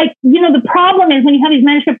 And so, like, you know, the problem is when you have these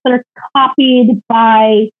manuscripts that are copied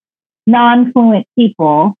by non-fluent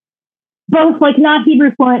people, both like not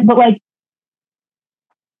Hebrew fluent, but like,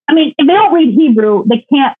 I mean, if they don't read Hebrew, they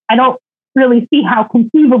can't, I don't really see how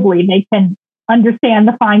conceivably they can understand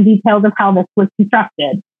the fine details of how this was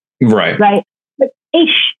constructed. Right. Right. But a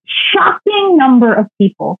shocking number of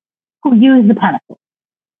people who use the pentacles.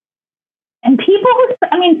 And people who,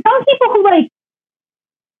 I mean, some people who like,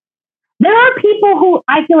 there are people who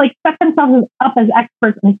I feel like set themselves up as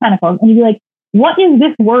experts in these pentacles. And you'd be like, what is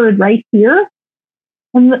this word right here?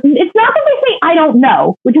 And it's not that they say, I don't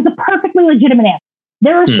know, which is a perfectly legitimate answer.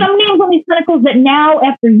 There are some names on these pentacles that now,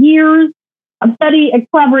 after years of study and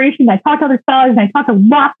collaboration, I talk to other scholars and I talk to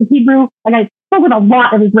lots of Hebrew. Like, I spoke with a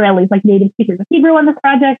lot of Israelis, like native speakers of Hebrew on this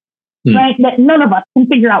project, right? That none of us can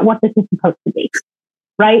figure out what this is supposed to be,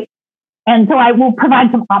 right? And so I will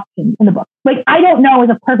provide some options in the book. Like, I don't know is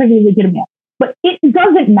a perfectly legitimate answer, but it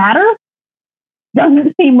doesn't matter.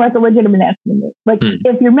 Doesn't seem like a legitimate answer to me. Like,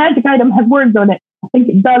 if your magic item has words on it, I think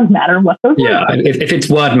it does matter what those words are. If it's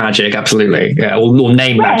word magic, absolutely. Yeah, or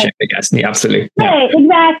name magic, I guess. Yeah, absolutely. Right,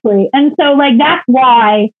 exactly. And so, like, that's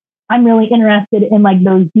why I'm really interested in, like,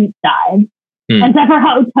 those deep dives. And Sefer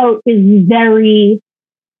HaOtot is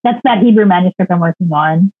that's that Hebrew manuscript I'm working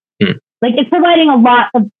on. Like, it's providing a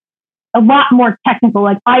lot more technical,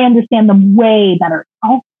 like, I understand them way better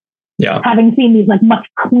now. Yeah. Having seen these, like, much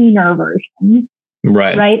cleaner versions.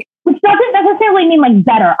 Right. Which doesn't necessarily mean, like,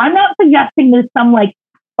 better. I'm not suggesting there's some, like,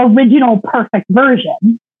 original perfect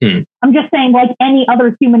version. I'm just saying, like any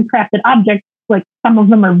other human crafted object, like, some of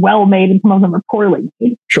them are well made and some of them are poorly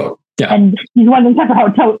made. Sure. Yeah. And these ones in Sefer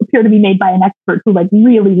HaOtot appear to be made by an expert who, like,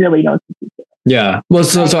 really, really knows what he's doing. Yeah. Well,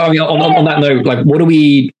 so I mean, on that note, like, what do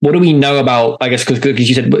we know about? I guess because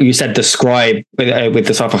you said the scribe with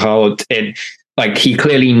the Sefer HaOtot, like, he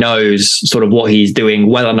clearly knows sort of what he's doing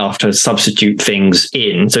well enough to substitute things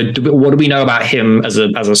in. So, what do we know about him as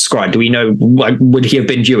a scribe? Do we know, like, would he have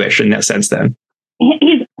been Jewish in that sense? Then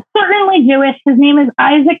he's certainly Jewish. His name is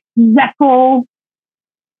Isaac Zekel,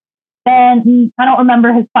 and I don't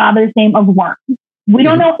remember his father's name of Worms. We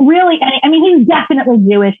don't know really any. I mean, he's definitely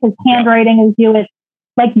Jewish. His handwriting is Jewish.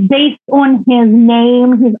 Like, based on his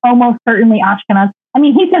name, he's almost certainly Ashkenaz. I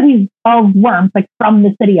mean, he says he's of Worms, like from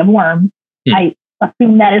the city of Worms. I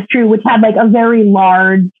assume that is true, which had, like, a very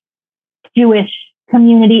large Jewish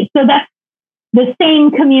community. So that's the same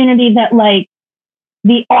community that, like,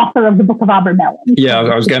 the author of the Book of Abramelin. Yeah,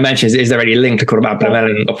 I was going to mention, is there any link to kind of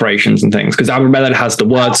Abramelin operations and things? Because Abramelin has the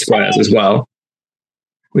word squares as well.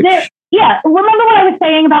 Yeah, remember what I was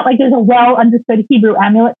saying about like there's a well understood Hebrew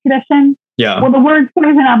amulet tradition? Yeah. Well, the word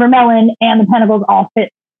squares in Abramelin and the pentacles all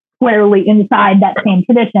fit squarely inside that same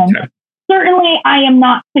tradition. Okay. Certainly, I am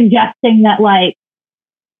not suggesting that like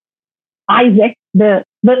Isaac, so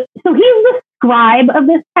he's the scribe of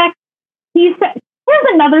this text. Here's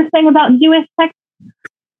another thing about Jewish texts.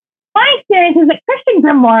 My experience is that Christian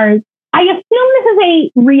grimoires, I assume this is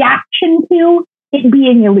a reaction to it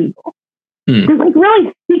being illegal. They're like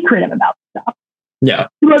really secretive about stuff. Yeah.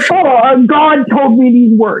 Like, oh, God told me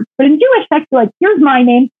these words. But in Jewish texts, like, here's my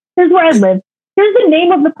name. Here's where I live. Here's the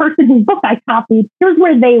name of the person whose book I copied. Here's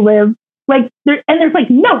where they live. Like, there's like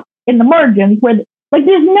notes in the margins where, like,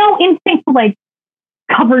 there's no instinct to like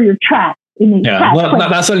cover your tracks in these texts. Well, like,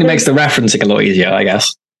 that certainly makes the referencing a lot easier, I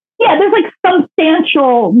guess. Yeah, there's like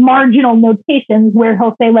substantial marginal notations where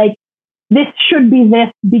he'll say like, this should be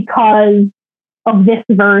this because of this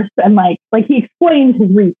verse, and like he explains his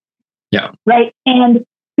reasoning. Yeah. Right. And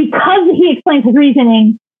because he explains his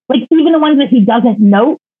reasoning, like even the ones that he doesn't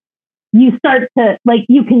note, you start to like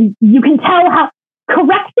you can tell how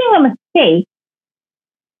correcting a mistake,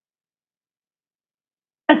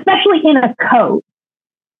 especially in a code,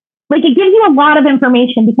 like it gives you a lot of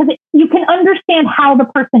information because you can understand how the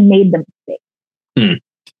person made the mistake.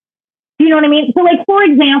 Do you know what I mean? So like for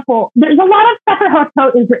example, there's a lot of Sefer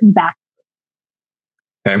HaTorah is written back.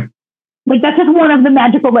 Okay. Like that's just one of the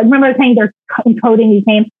magical, like remember I was saying they're encoding these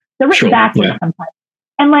names. They're written backwards sometimes.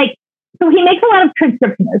 And like, so he makes a lot of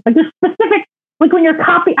transcription errors. Like there's specific, like when you're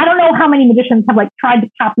copying, I don't know how many magicians have like tried to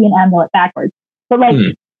copy an amulet backwards, but like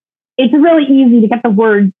it's really easy to get the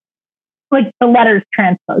words, like the letters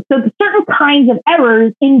transposed. So certain kinds of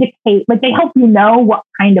errors indicate, like they help you know what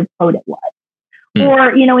kind of code it was.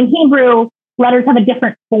 Or, you know, in Hebrew, letters have a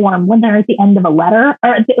different form when they're at the end of a letter,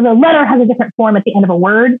 or the letter has a different form at the end of a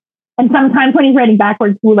word. And sometimes when he's writing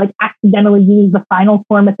backwards, he will like accidentally use the final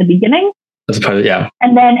form at the beginning. Yeah.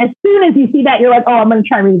 And then as soon as you see that, you're like, oh, I'm going to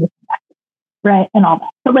try reading this backwards, right? And all that.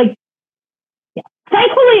 So like, yeah.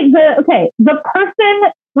 Thankfully, the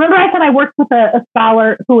person, remember I said I worked with a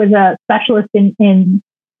scholar who is a specialist in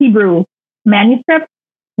Hebrew manuscripts.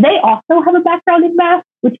 They also have a background in math,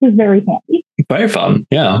 which was very handy. Very fun,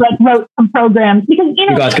 yeah. Like wrote some programs because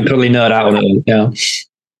you guys could totally nerd out on it, yeah.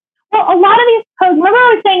 Well, a lot of these codes. Remember,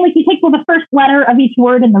 I was saying like you take the first letter of each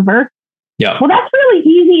word in the verse. Yeah. Well, that's really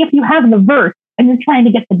easy if you have the verse and you're trying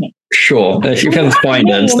to get the name. Sure, if you can find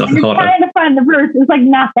it and stuff. You're trying to find the verse. It's like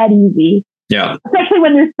not that easy. Yeah. Especially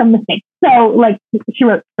when there's some mistakes. So, like she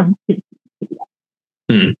wrote some.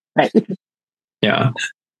 Right. Yeah.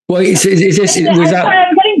 Well, is this? Was that?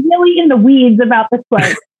 I'm getting really in the weeds about this.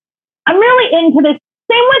 Like, I'm really into this.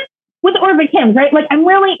 Same with Orphic hymns, right? Like, I'm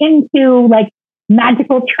really into like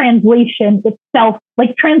magical translation itself,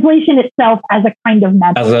 like translation itself as a kind of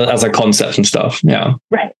magic, as a concept and stuff. Yeah.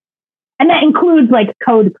 Right. And that includes like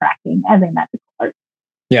code cracking as a magical art.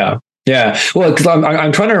 Yeah. Yeah, well, because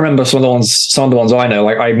I'm trying to remember some of the ones I know.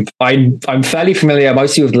 Like I'm fairly familiar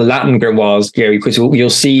mostly with the Latin grimoires, because you'll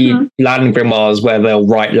see Latin grimoires where they'll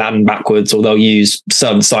write Latin backwards, or they'll use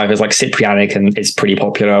certain ciphers like Cyprianic, and it's pretty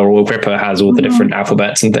popular. Or Agrippa has all the different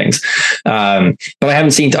alphabets and things. But I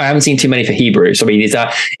haven't seen too many for Hebrew. So I mean, is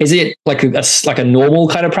it like a normal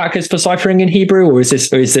kind of practice for ciphering in Hebrew, or is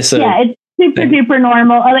this a it's super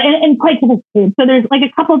normal and quite sophisticated. So there's like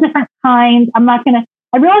a couple different kinds.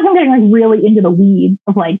 I realize I'm getting like really into the weeds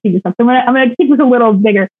of like Hebrew stuff. So I'm gonna keep this a little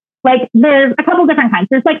bigger. Like there's a couple different kinds.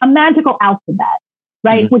 There's like a magical alphabet,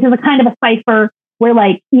 right? Which is a kind of a cipher where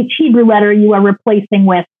like each Hebrew letter you are replacing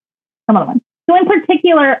with some other one. So in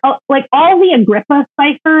particular, like all the Agrippa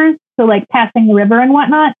ciphers, so like passing the river and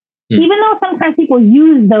whatnot, even though sometimes people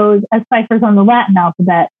use those as ciphers on the Latin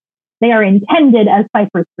alphabet, they are intended as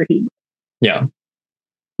ciphers for Hebrew. Yeah.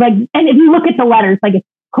 Like, and if you look at the letters, like it's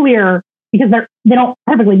clear because they don't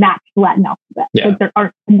perfectly match the Latin alphabet. Yeah. Like there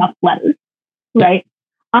aren't enough letters, right?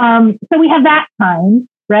 So we have that kind,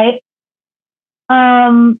 right?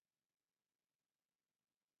 And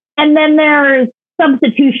then there's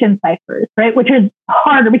substitution ciphers, right? Which is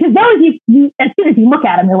harder because those you as soon as you look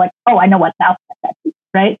at them, you're like, oh, I know what the alphabet that is,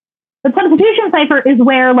 right? The substitution cipher is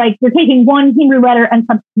where like you're taking one Hebrew letter and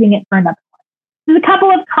substituting it for another one. There's a couple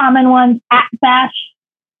of common ones. At-bash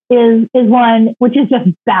is one which is just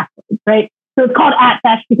backwards, right? So it's called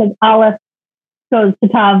at-bash because Aleph goes to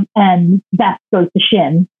Tav and Beth goes to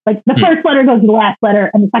Shin. Like the first letter goes to the last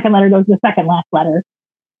letter and the second letter goes to the second last letter.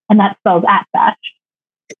 And that spells at-bash,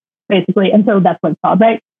 basically. And so that's what it's called,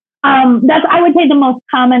 right? That's, I would say, the most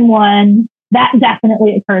common one. that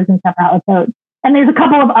definitely occurs in separate codes. And there's a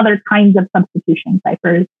couple of other kinds of substitution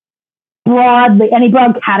ciphers. Broadly, any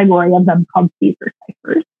broad category of them called Caesar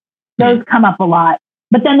ciphers. Those come up a lot.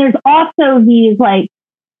 But then there's also these like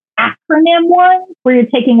acronym ones where you're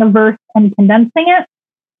taking a verse and condensing it.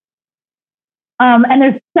 And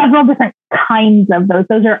there's several different kinds of those.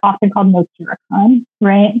 Those are often called notericon,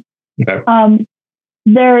 right? Okay.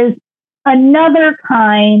 There's another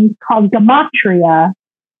kind called gematria,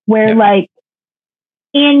 where like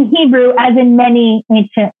in Hebrew, as in many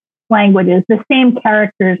ancient languages, the same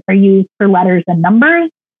characters are used for letters and numbers.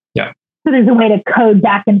 Yeah. So there's a way to code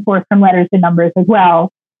back and forth from letters to numbers as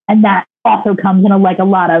well. And that also comes in there's like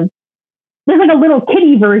a little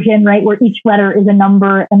kiddie version, right? Where each letter is a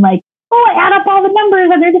number and like, oh, I add up all the numbers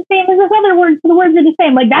and they're the same as this other word. So the words are the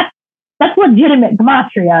same. Like that's legitimate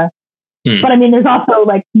gematria. But I mean, there's also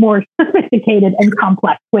like more sophisticated and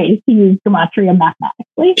complex ways to use gematria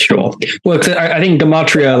mathematically. Sure. Well, I think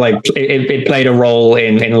gematria, like it played a role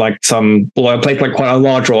in like it played like quite a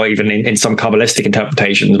large role even in some Kabbalistic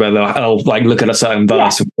interpretations where they'll like look at a certain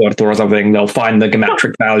verse or something, they'll find the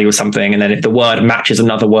geometric value of something, and then if the word matches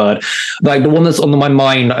another word, like the one that's on my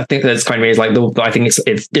mind, I think that's kind of is like I think it's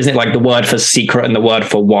isn't it like the word for secret and the word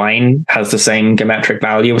for wine has the same geometric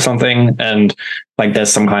value or something, and like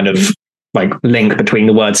there's some kind of like link between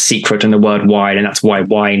the word secret and the word wine, and that's why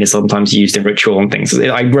wine is sometimes used in ritual and things.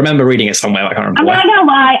 I remember reading it somewhere. I can't remember. I'm not gonna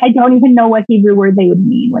lie, I don't even know what Hebrew word they would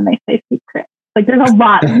mean when they say secret. Like there's a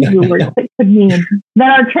lot of Hebrew words that could mean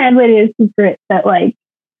that are translated as secret. That like,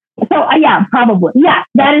 so yeah, probably, yeah,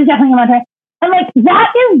 that is definitely what I'm trying. And like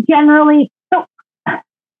that is generally so.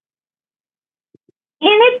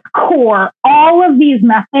 In its core, all of these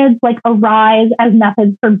methods like arise as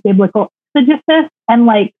methods for biblical exegesis and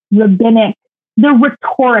like rabbinic, the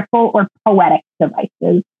rhetorical or poetic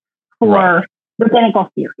devices for rabbinical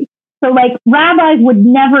theory. So like rabbis would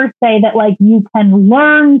never say that like you can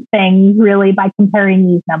learn things really by comparing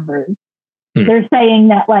these numbers. They're saying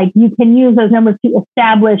that like you can use those numbers to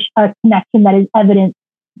establish a connection that is evident.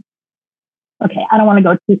 Okay, I don't want to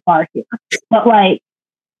go too far here, but like,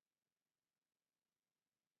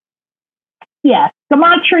 yeah,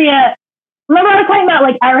 gematria. Remember I was talking about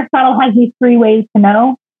like Aristotle has these 3 ways to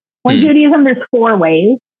know. In Judaism, there's 4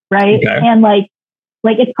 ways, right? Okay. And like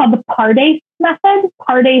it's called the Pardes method.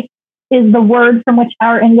 Pardes is the word from which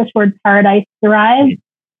our English word paradise derives,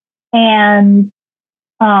 and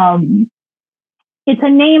it's a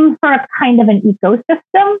name for a kind of an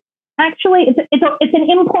ecosystem. Actually, it's an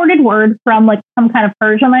imported word from like some kind of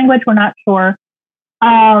Persian language. We're not sure,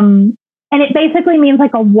 and it basically means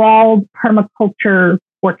like a walled permaculture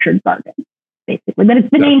orchard garden. Basically, but it's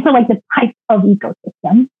the name for like the type of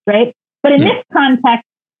ecosystem, right? But in this context,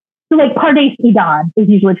 so like Pardes Eden is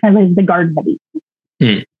usually translated as the Garden of Eden.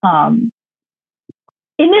 In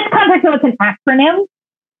this context, though, it's an acronym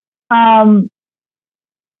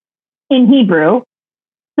in Hebrew.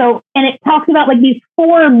 So, and it talks about like these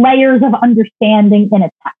 4 layers of understanding in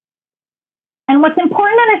a text. And what's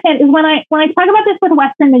important to understand is when I talk about this with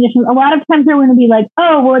Western magicians, a lot of times they're going to be like,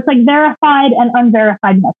 oh, well, it's like verified and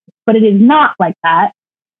unverified messages. But it is not like that.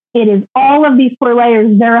 It is all of these 4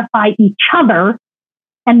 layers verify each other,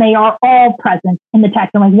 and they are all present in the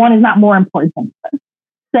text. And like one is not more important than the other.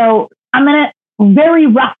 So I'm going to very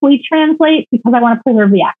roughly translate because I want to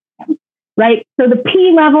preserve the acronym, right? So the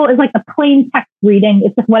P level is like the plain text reading.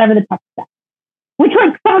 It's just whatever the text says. Which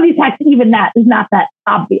like some of these texts, even that is not that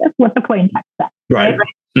obvious what the plain text says. Right.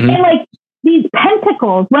 Mm-hmm. And like these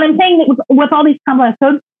pentacles, when I'm saying that with all these complex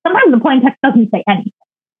codes, sometimes the plain text doesn't say anything.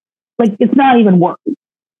 Like it's not even words,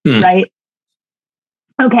 right?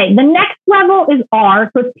 Okay, the next level is R,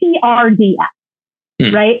 so it's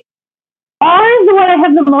PRDS, right? R is what I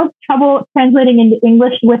have the most trouble translating into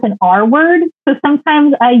English with an R word. So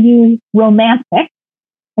sometimes I use romantic,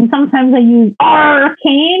 and sometimes I use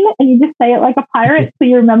arcane, and you just say it like a pirate, so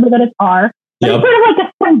you remember that it's R. But it's sort of like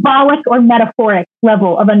a symbolic or metaphoric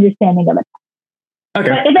level of understanding of it. Okay.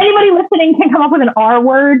 But if anybody listening can come up with an R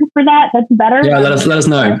word for that, that's better. Yeah, let us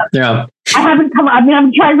know. Yeah. I've been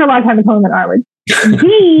trying for a long time to come up with an R word.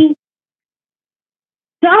 D,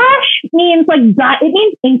 dash means like, it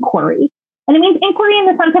means inquiry. And it means inquiry in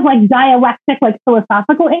the sense of like dialectic, like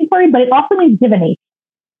philosophical inquiry, but it also means divination.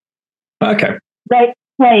 Okay. Right?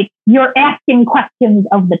 Like you're asking questions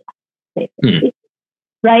of the text, basically.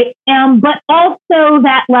 Right? But also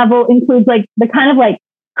that level includes like the kind of like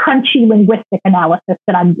crunchy linguistic analysis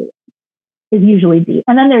that I'm doing is usually D.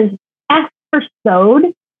 And then there's S for sod,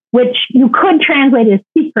 which you could translate as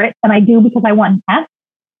secret, and I do because I want an S,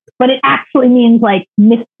 but it actually means like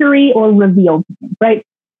mystery or revealed, right?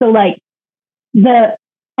 So like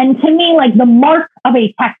and And to me, like the mark of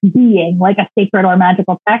a text being like a sacred or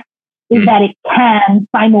magical text is that it can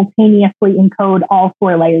simultaneously encode all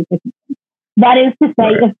 4 layers of meaning. That is to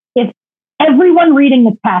say, if everyone reading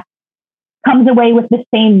the text comes away with the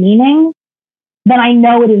same meaning, then I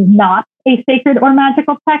know it is not a sacred or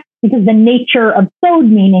magical text, because the nature of sewed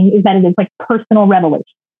meaning is that it is like personal revelation.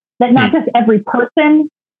 That not just every person,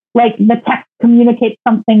 like the text communicates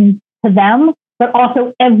something to them, but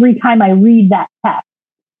also every time I read that text,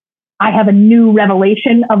 I have a new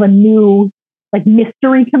revelation of a new like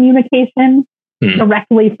mystery communication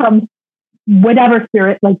directly from whatever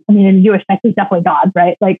spirit, like, I mean, in Jewish text, it's definitely God,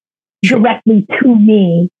 right? Like directly to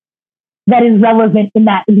me that is relevant in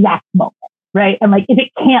that exact moment, right? And like, if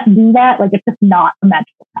it can't do that, like it's just not a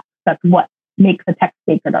magical text. That's what makes a text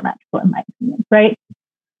sacred or magical, in my opinion, right?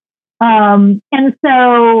 And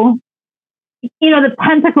so, you know, the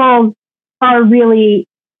pentacles are really,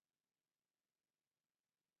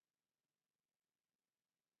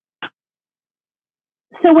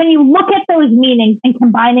 so when you look at those meanings and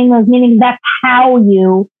combining those meanings, that's how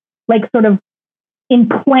you like sort of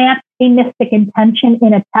implant a mystic intention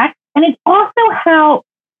in a text. And it's also how,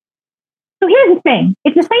 so here's the thing.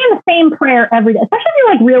 If you're saying the same prayer every day, especially if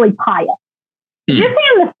you're like really pious, if you're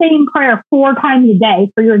saying the same prayer 4 times a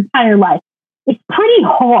day for your entire life, it's pretty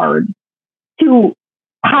hard to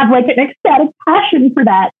have like an ecstatic passion for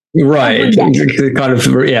that. Right. It kind of,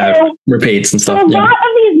 so, repeats and stuff. So a lot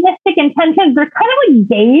of these mystic intentions, they're kind of like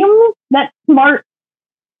games that smart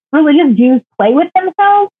religious Jews play with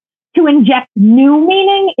themselves to inject new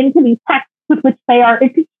meaning into these texts with which they are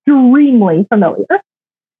extremely familiar.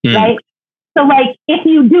 Right? So like, if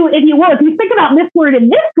you think about this word in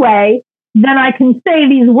this way, then I can say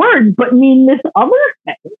these words, but mean this other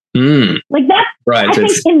thing. Like that's, right. I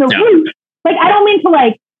think in the root, like, I don't mean to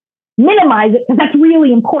like minimize it because that's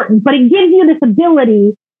really important, but it gives you this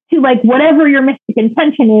ability to like, whatever your mystic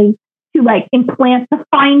intention is, to like to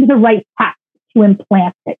find the right text to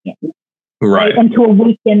implant it in. Right. And to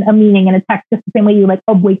awaken a meaning in a text, just the same way you like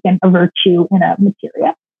awaken a virtue in a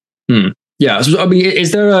materia. Yeah. So, I mean,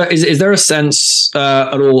 is there a sense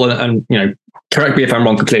at all, and you know, correct me if I'm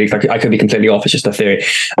wrong completely, I could be completely off, it's just a theory.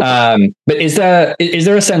 But is there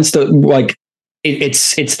a sense that like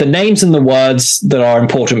it's the names and the words that are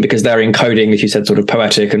important because they're encoding, as you said, sort of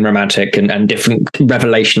poetic and romantic and different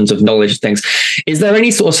revelations of knowledge and things. Is there any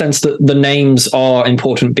sort of sense that the names are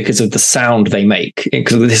important because of the sound they make?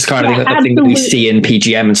 Because this is kind of the thing that we see in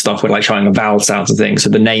PGM and stuff, with like showing a vowel sounds and things. So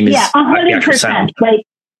the name is like the actual sound.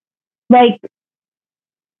 Like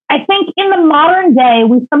I think in the modern day,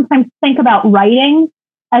 we sometimes think about writing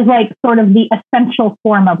as like sort of the essential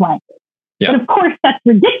form of language. Yeah. But of course, that's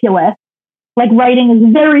ridiculous. Like writing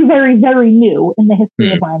is very, very, very new in the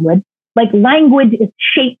history of language. Like language is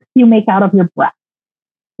shapes you make out of your breath.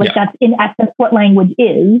 Like that's in essence what language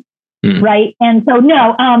is, right? And so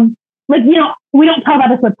like, you know, we don't talk about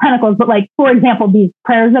this with Pentacles, but like, for example, these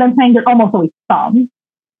prayers that I'm saying, they're almost always sung.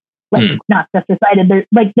 Like not just recited.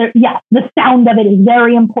 The sound of it is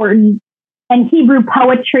very important. And Hebrew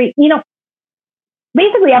poetry, you know,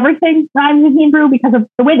 basically everything rhymes in Hebrew because of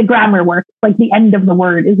the way the grammar works. Like the end of the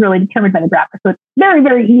word is really determined by the grammar. So it's very,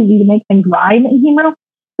 very easy to make things rhyme in Hebrew.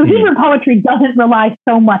 So Hebrew poetry doesn't rely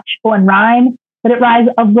so much on rhyme, but it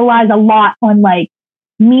relies a lot on like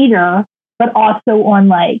meter, but also on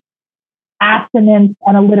like assonance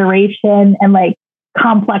and alliteration and like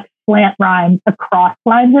complex slant rhymes across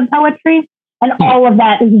lines of poetry. And all of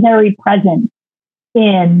that is very present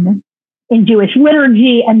in Jewish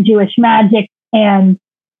liturgy and Jewish magic and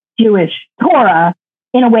Jewish Torah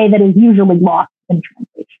in a way that is usually lost in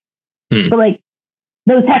translation. So like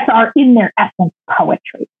those texts are in their essence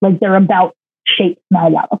poetry. Like they're about shapes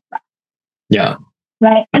made out of breath. Yeah.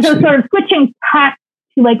 Right. And so sort of switching back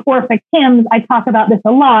to like Orphic hymns, I talk about this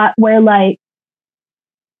a lot where like,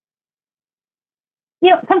 you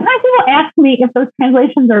know, sometimes people ask me if those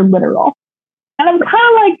translations are literal. And I'm kind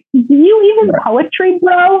of like, do you even poetry,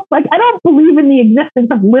 bro? Like, I don't believe in the existence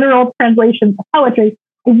of literal translations of poetry.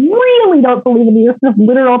 I really don't believe in the existence of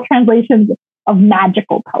literal translations of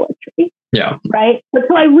magical poetry. Yeah. Right? But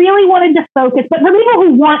so I really wanted to focus, but for people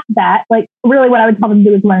who want that, like really what I would tell them to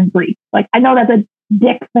do is learn Greek. Like, I know that's a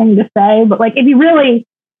dick thing to say, but like, if you really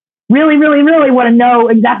want to know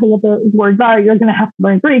exactly what the words are, you're going to have to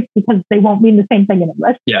learn Greek because they won't mean the same thing in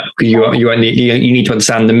English. Yeah, you need to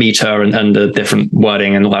understand the meter and the different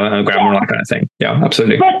wording and grammar and that kind of thing. Yeah,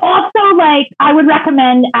 absolutely. But also, like, I would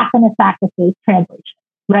recommend Athanasakis' translation,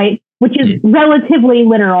 right? Which is relatively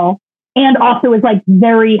literal and also is like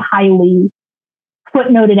very highly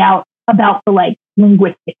footnoted out about the like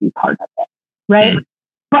linguistic part of it, right?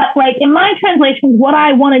 But like in my translations, what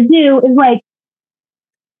I want to do is like,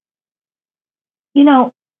 you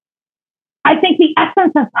know, I think the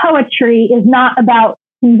essence of poetry is not about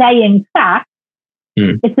conveying facts.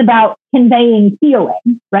 It's about conveying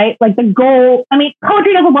feeling, right? Like the goal, I mean,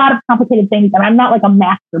 poetry does a lot of complicated things, and I'm not like a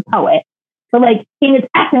master poet, but like in its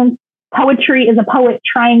essence, poetry is a poet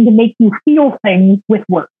trying to make you feel things with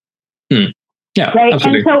words. Yeah, right.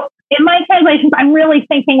 absolutely. And so in my translations, I'm really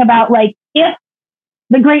thinking about like, if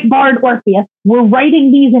the great bard Orpheus were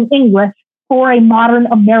writing these in English for a modern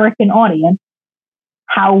American audience,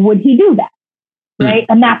 how would he do that? Right.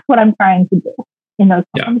 And that's what I'm trying to do in those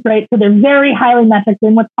poems, right? So they're very highly metric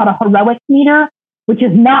in what's called a heroic meter, which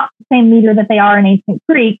is not the same meter that they are in ancient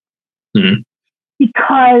Greek.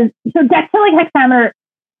 Because, so dactylic hexameter,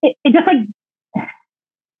 it just like,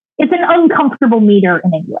 it's an uncomfortable meter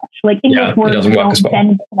in English. Like English words don't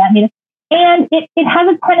bend to that meter. And it has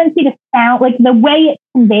a tendency to sound, like the way it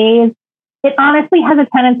conveys, it honestly has a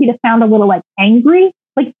tendency to sound a little like angry.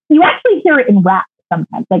 Like you actually hear it in rap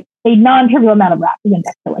sometimes, like a non-trivial amount of rap is in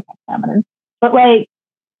dactylic hexameter. But like,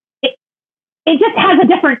 it just has a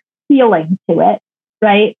different feeling to it,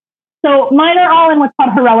 right? So mine are all in what's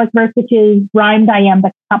called heroic verse, which is rhymed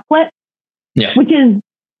iambic couplet, which is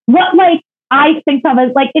what like I think of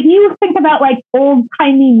as like, if you think about like old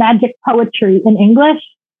timey magic poetry in English,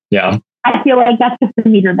 I feel like that's just the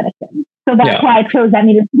meter that it's in. So that's why I chose that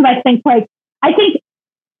meter. Because I think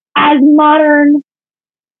as modern,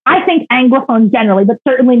 I think Anglophones generally, but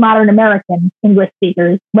certainly modern American English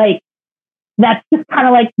speakers, like that's just kind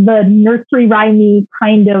of like the nursery rhymey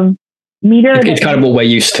kind of meter. It's kind of what we're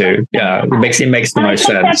used to. Yeah, it makes the most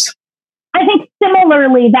sense. I think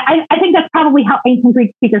similarly that I think that's probably how ancient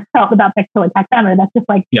Greek speakers felt about dactylic hexameter. That's just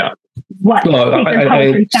like what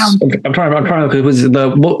poetry sounds. I'm trying to it was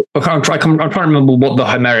I'm trying to remember what the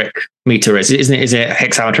Homeric meter is. Isn't it? Is it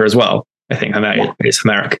hexameter as well? I think it's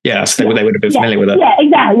Homeric. Yeah, so they would have been familiar with it. Yeah,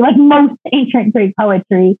 exactly. Like most ancient Greek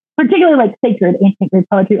poetry, particularly like sacred ancient Greek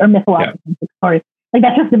poetry or mythological stories, like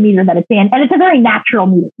that's just the meter that it's in, and it's a very natural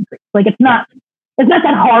meter in Greek. Like it's not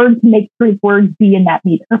that hard to make Greek words be in that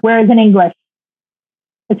meter. Whereas in English,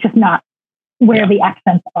 it's just not where the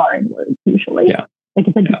accents are in words usually. Like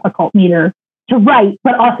it's a difficult meter to write,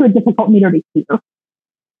 but also a difficult meter to hear.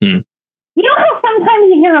 You know how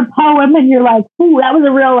sometimes you hear a poem and you're like, "Ooh, that was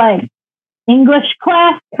a real like English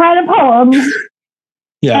class kind of poem."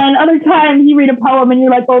 And other times you read a poem and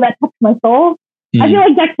you're like, "Oh, that touched my soul." I feel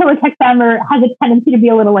like dactylic hexameter has a tendency to be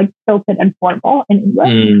a little like stilted and formal in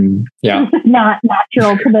English. It's just not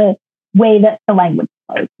natural to the way that the language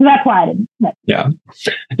flows. So that's why I didn't.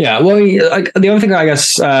 Well, like the only thing I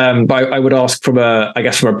guess I would ask from a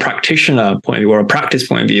practitioner point of view or a practice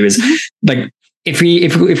point of view is like if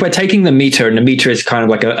we're taking the meter and the meter is kind of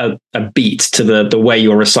like a beat to the way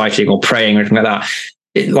you're reciting or praying or anything like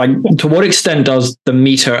that, to what extent does the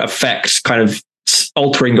meter affect kind of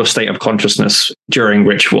altering your state of consciousness during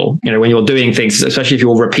ritual? You know, when you're doing things, especially if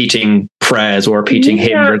you're repeating prayers or repeating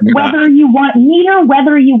hymns, whether you want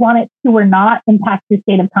it to or not impacts your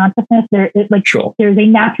state of consciousness. There's a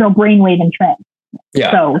natural brainwave in trance.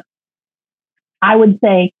 So I would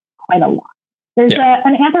say quite a lot. There's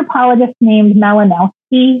an anthropologist named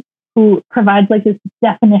Malinowski who provides like this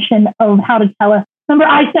definition of how to tell us. Remember,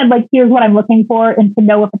 I said like, here's what I'm looking for, and to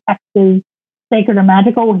know if a text is sacred or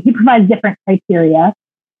magical. He provides different criteria.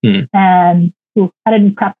 And I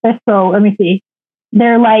didn't prep this, so let me see.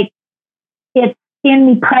 They're like, it's in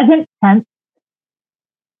the present tense.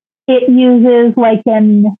 It uses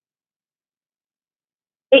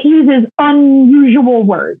unusual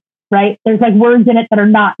words, right? There's like words in it that are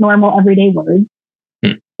not normal everyday words.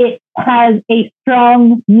 It has a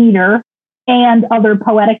strong meter and other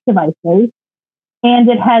poetic devices, and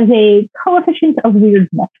it has a coefficient of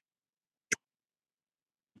weirdness.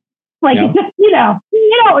 Like it's just, you know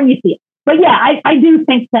when you see it. But yeah, I do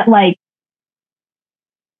think that like,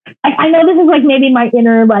 I know this is like maybe my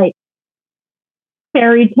inner like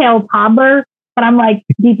fairy tale toddler, but I'm like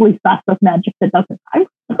deeply obsessed with magic that doesn't rhyme.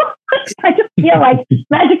 I just feel like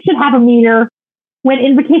magic should have a meter. When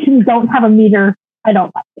invocations don't have a meter, I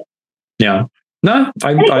don't like it. Yeah. No,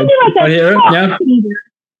 I hear it. Yeah. Meter.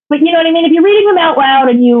 But you know what I mean? If you're reading them out loud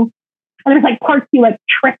and there's like parts you like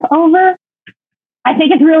trip over, I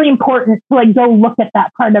think it's really important to like go look at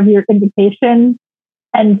that part of your invocation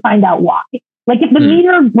and find out why. Like if the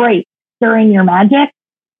meter breaks during your magic,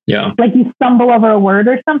 like you stumble over a word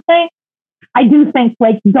or something, I do think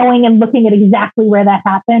like going and looking at exactly where that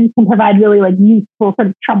happened can provide really like useful sort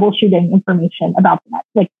of troubleshooting information about that.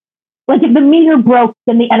 Like if the meter broke,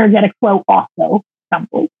 then the energetic flow also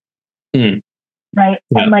stumbled. right?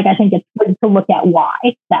 Yeah. And like, I think it's good to look at why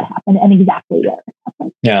that happened and exactly where it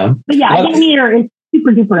happened. Yeah. But yeah, I think meter is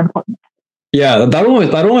super duper important. Yeah, that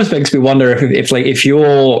almost makes me wonder if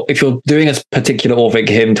you're doing a particular Orphic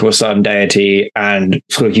hymn to a certain deity and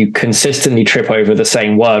sort of you consistently trip over the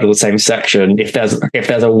same word or the same section, if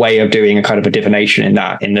there's a way of doing a kind of a divination in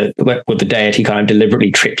that, would the deity kind of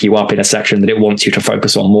deliberately trip you up in a section that it wants you to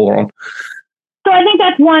focus on more on? So I think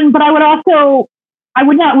that's one, but I would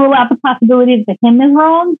not rule out the possibility that the hymn is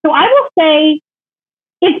wrong. So I will say,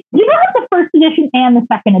 if you don't have the first edition and the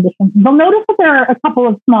second edition, you'll notice that there are a couple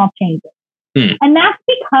of small changes. And that's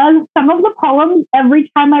because some of the poems,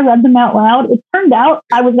 every time I read them out loud, it turned out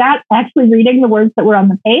I was actually reading the words that were on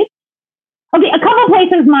the page. Okay, a couple of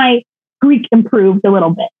places my Greek improved a little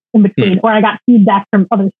bit in between, or I got feedback from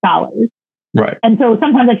other scholars. Right. And so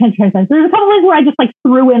sometimes I can translate. There's a couple of places where I just like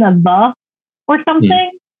threw in a the or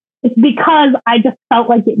something. It's because I just felt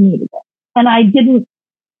like it needed it. And I didn't.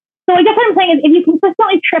 So I guess what I'm saying is if you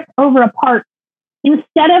consistently trip over a part,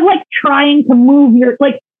 instead of like trying to move your,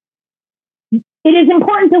 like, it is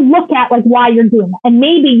important to look at like why you're doing it. And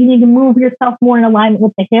maybe you need to move yourself more in alignment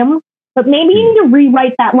with the hymn, but maybe you need to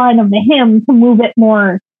rewrite that line of the hymn to move it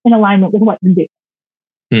more in alignment with what you're doing.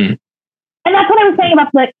 And that's what I was saying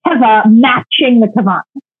about the keva matching the kavan.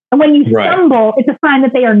 And when you stumble, it's a sign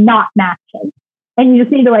that they are not matching. And you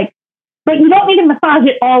just need to like, but you don't need to massage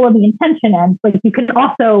it all of the intention ends. Like you can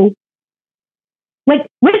also, like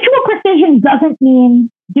ritual precision doesn't mean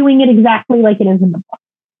doing it exactly like it is in the book.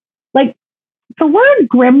 Like, the word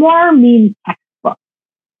grimoire means textbook.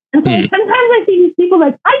 And so sometimes I see these people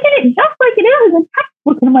like, I did it just like it is in a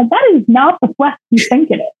textbook. And I'm like, that is not the flex you think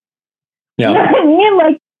it is. Yeah. You know what I mean?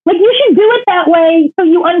 Like you should do it that way so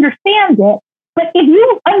you understand it. But if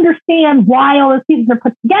you understand why all those pieces are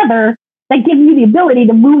put together, that gives you the ability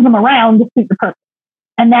to move them around to suit your purpose.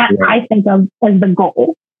 And that I think of as the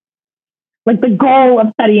goal. Like the goal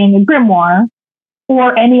of studying a grimoire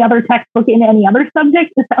or any other textbook in any other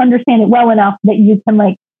subject is to understand it well enough that you can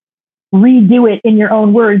like redo it in your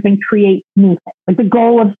own words and create new things. Like the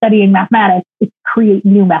goal of studying mathematics is to create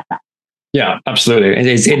new methods. Yeah, absolutely. It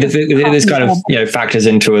is kind of, factors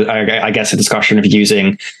into, I guess, a discussion of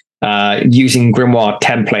using grimoire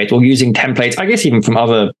templates or using templates, I guess, even from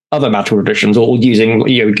other magical traditions, or using,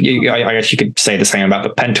 I guess you could say the same about the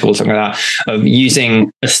Pentacles, something like that, of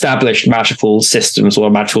using established magical systems or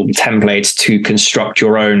magical templates to construct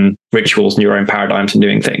your own rituals and your own paradigms and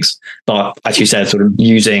doing things. But as you said, sort of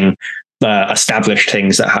using established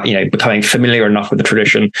things that, becoming familiar enough with the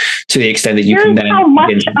tradition to the extent that you can then how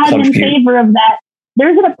much I'm in favor of that.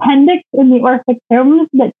 There's an appendix in the Orphic hymns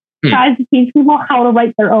that tries to teach people how to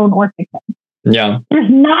write their own Orphic hymns. Yeah.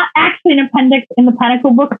 There's not actually an appendix in the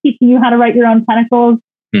Pentacle book teaching you how to write your own Pentacles,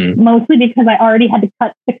 mostly because I already had to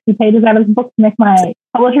cut 60 pages out of the book to make my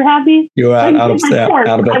publisher happy. You're out of it.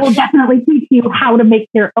 I will definitely teach you how to make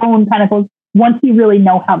your own Pentacles once you really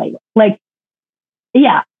know how they look. Like,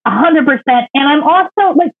 yeah, 100%. And I'm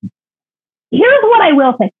also like, here's what I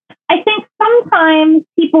will say. I think sometimes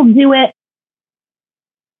people do it.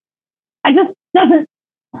 I just doesn't.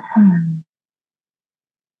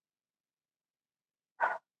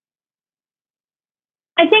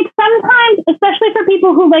 I think sometimes, especially for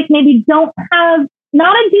people who like maybe don't have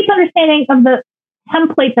not a deep understanding of the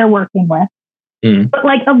template they're working with, but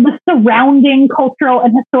like of the surrounding cultural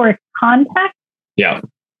and historic context. Yeah.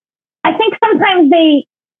 I think sometimes they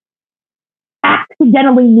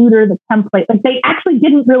accidentally neuter the template. Like they actually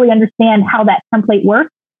didn't really understand how that template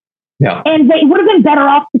works. Yeah. And they would have been better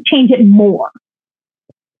off to change it more.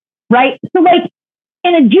 Right? So like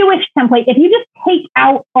in a Jewish template, if you just take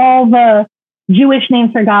out all the Jewish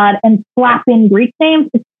names for God and slap in Greek names,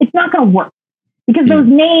 it's not going to work. Because those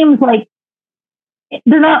names, like,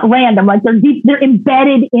 they're not random. Like they're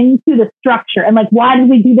embedded into the structure. And like, why did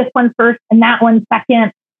we do this one first and that one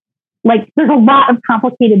second? Like there's a lot of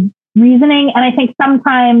complicated reasoning. And I think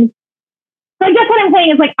sometimes, so I guess what I'm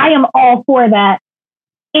saying is like, I am all for that.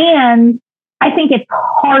 And I think it's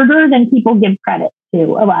harder than people give credit to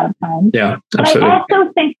a lot of times. Yeah, absolutely. But I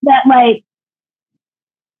also think that like,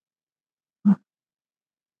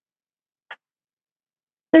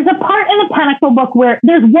 there's a part in the Pentacle book where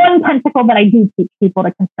there's one pentacle that I do teach people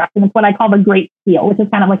to construct, and it's what I call the Great Seal, which is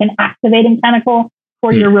kind of like an activating pentacle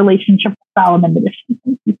for your relationship with Solomon magicians.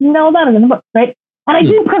 You know that is in the book, right? And I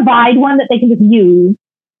do provide one that they can just use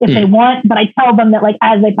if they want, but I tell them that like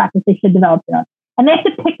as they practice, they should develop their own. And they have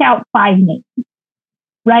to pick out 5 names,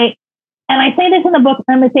 right? And I say this in the book,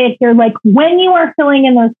 and I'm going to say it here, like when you are filling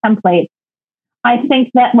in those templates, I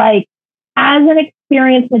think that like as an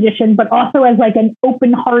experienced magician, but also as like an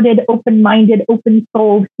open-hearted, open-minded,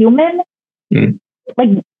 open-souled human, Like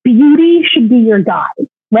beauty should be your guide.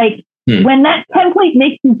 Like when that template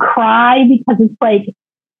makes you cry because it's like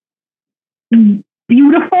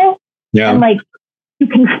beautiful and like you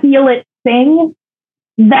can feel it sing,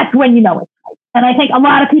 that's when you know it's right. And I think a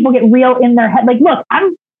lot of people get real in their head. Like, look,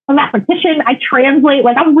 I'm a mathematician. I translate.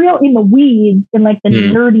 Like, I'm real in the weeds and like the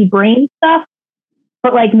nerdy brain stuff.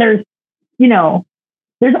 But like, there's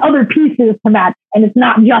other pieces to match, and it's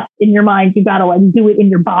not just in your mind. You got to like do it in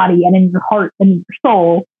your body and in your heart and in your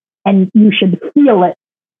soul, and you should feel it.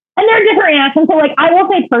 And there are different reactions. So like, I will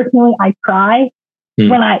say personally, I cry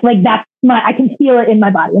when I can feel it in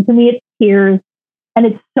my body. And for me, it's tears. And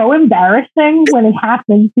it's so embarrassing when it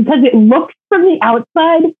happens because it looks from the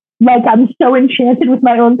outside like I'm so enchanted with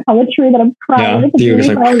my own poetry that I'm crying at the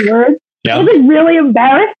beginning of my words. Yeah. It's like really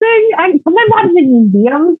embarrassing. Sometimes I'm in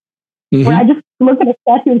museums where I just look at a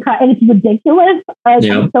statue and cry, and it's ridiculous.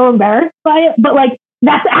 I'm so embarrassed by it. But like,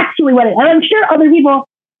 that's actually what it is. And I'm sure other people,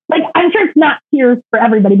 like, I'm sure it's not tears for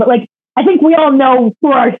everybody, but like, I think we all know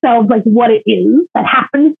for ourselves like what it is that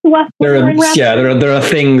happens to us. There are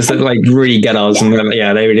things that like really get us, and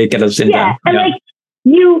they really get us in there. And like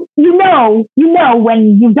you know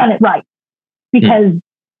when you've done it right because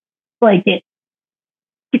like it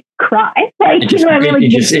cries, like it just, you know what I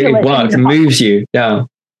mean? Like, it works, moves you,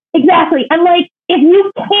 exactly. And like if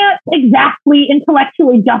you can't exactly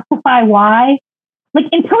intellectually justify why, like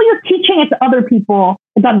until you're teaching it to other people,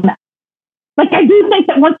 it doesn't matter. Like, I do think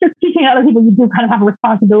that once you're teaching other people, you do kind of have a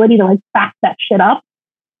responsibility to like back that shit up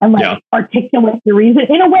and like articulate the reason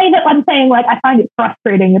in a way that I'm saying, like, I find it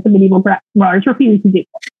frustrating that the medieval Mars refuse to do it.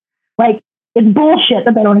 Like, it's bullshit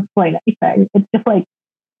that they don't explain anything. It's just like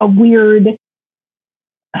a weird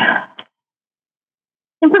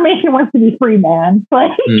information wants to be free, man.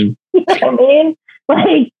 Like, you know what I mean?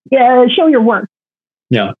 Like, show your work.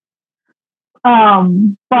 Yeah.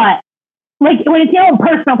 But like when it's your own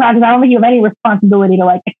personal practice, I don't think you have any responsibility to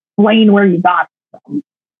like explain where you got it from.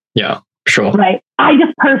 Yeah, sure. Right. I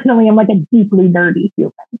just personally am like a deeply nerdy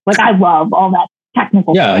human. Like I love all that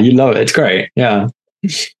technical stuff. You love it. It's great. Yeah.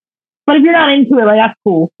 But if you're not into it, like that's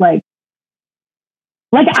cool. Like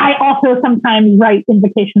I also sometimes write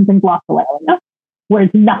invocations in glossolalia where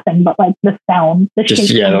it's nothing but like the sound, the shape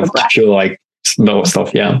of the breath. Sure, like little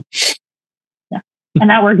stuff. Yeah. And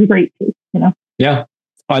that works great too, you know? Yeah.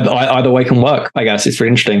 Either way can work, I guess. It's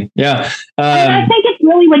really interesting. Yeah. And I think it's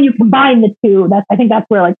really when you combine the two, I think that's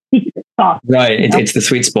where like secret sauce. Right. It's the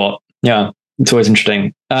sweet spot. Yeah. It's always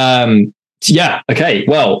interesting. Yeah. Okay.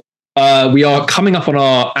 Well, we are coming up on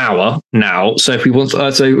our hour now. So if we want,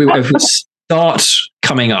 if we start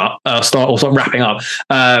coming up, start wrapping up,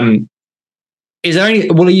 is there any,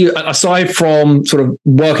 what are you, aside from sort of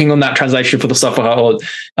working on that translation for the stuff for her, or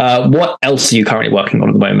what else are you currently working on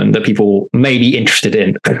at the moment that people may be interested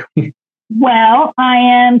in? Well, I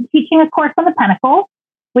am teaching a course on the Pentacles,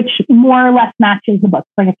 which more or less matches the book,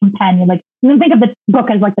 like a companion. Like you can think of the book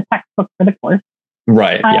as like the textbook for the course.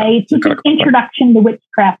 Right. I teach an introduction to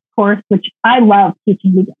witchcraft course, which I love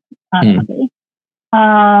teaching beginners, honestly.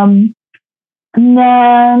 And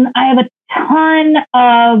then I have a ton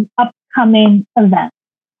of upcoming events.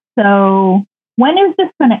 So when is this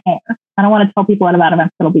going to air? I don't want to tell people about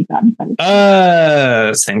events that'll be done.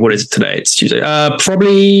 Saying what is it today? It's Tuesday.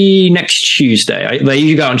 Probably next Tuesday. They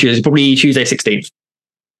usually go on Tuesday. Probably Tuesday 16th.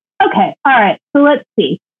 Okay. All right. So let's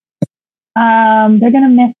see. They're going to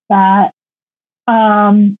miss that.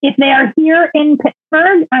 If they are here in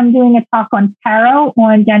Pittsburgh, I'm doing a talk on tarot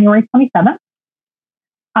on January 27th.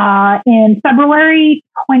 In February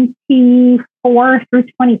 24 through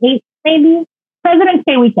 28, maybe President's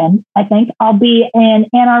Day weekend, I think I'll be in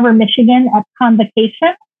Ann Arbor, Michigan at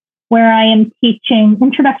Convocation, where I am teaching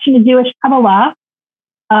Introduction to Jewish Kabbalah,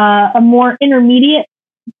 a more intermediate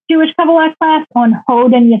Jewish Kabbalah class on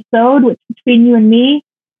Hod and Yesod, which between you and me,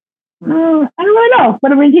 I don't really know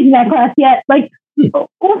what I'm going to teach in that class yet. Like,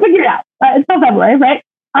 we'll figure it out. It's still February, right?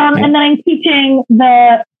 And then I'm teaching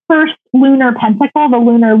the first lunar pentacle, the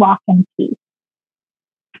lunar lock and key.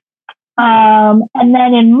 And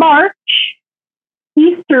then in March,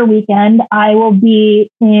 Easter weekend, I will be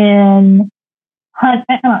in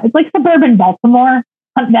it's like suburban Baltimore,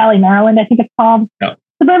 Hunt Valley, Maryland, I think it's called. Yeah.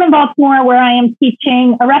 Suburban Baltimore, where I am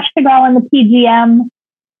teaching Aresh Chagall and the PGM.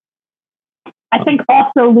 I think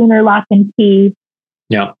also lunar lock and key.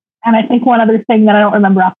 Yeah. And I think one other thing that I don't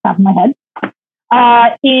remember off the top of my head.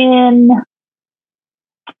 In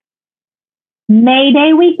May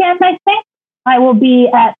Day weekend, I think, I will be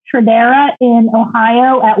at Tradera in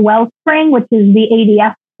Ohio at Wellspring, which is the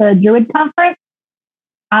ADF, the Druid Conference.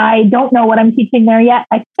 I don't know what I'm teaching there yet.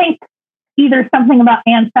 I think either something about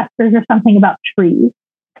ancestors or something about trees.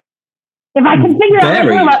 If I can figure out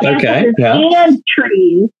more about okay, ancestors and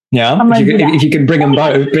trees. Yeah, if you could bring them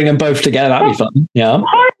both together, that'd be fun. Yeah.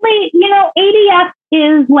 Partly, ADF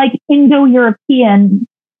is like Indo-European.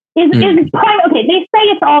 Okay, they say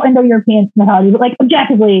it's all Indo-European mythology, but like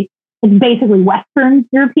objectively, it's basically Western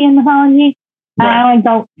European mythology. Right. I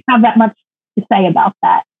don't have that much to say about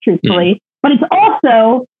that, truthfully. But it's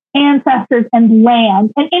also ancestors and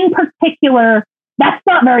land. And in particular, that's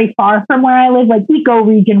not very far from where I live, like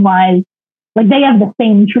eco-region wise. Like they have the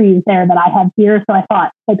same trees there that I have here. So I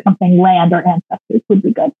thought like something land or ancestors would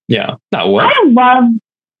be good. Yeah, that would work.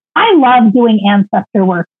 I love doing ancestor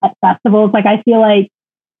work at festivals. Like I feel like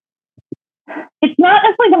it's not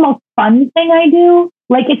necessarily the most fun thing I do.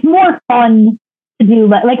 Like it's more fun to do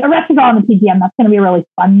like Arrested on the PGM. That's going to be a really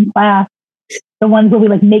fun class. The ones where we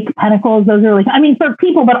like make pentacles. Those are really, I mean, for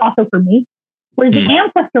people, but also for me. Whereas the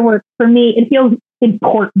ancestor work for me, it feels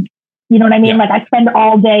important. You know what I mean? Yeah. Like I spend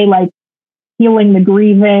all day like healing the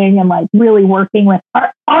grieving and like really working with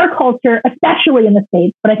our culture, especially in the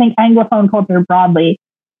States, but I think Anglophone culture broadly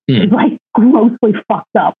is like grossly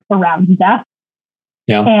fucked up around death.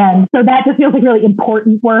 Yeah. And so that just feels like really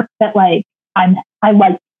important work that like I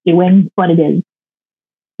like doing, but it is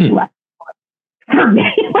less for me.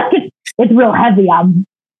 Like it's real heavy.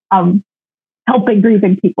 I'm helping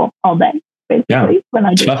grieving people all day, basically. When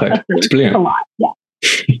I do it. It's a lot. Yeah.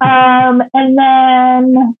 And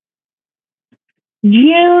then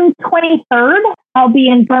June 23rd, I'll be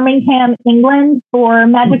in Birmingham, England for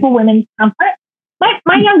Magical Women's Conference.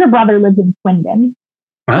 My younger brother lives in Swindon.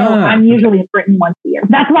 So I'm usually in Britain once a year.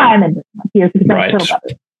 That's why I'm in Britain once a year, because I'm little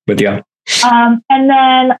brother. With you. And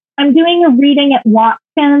then I'm doing a reading at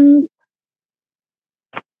Watkins,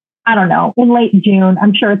 I don't know, in late June.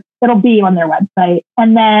 I'm sure it'll be on their website.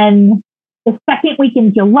 And then the second week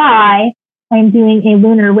in July, I'm doing a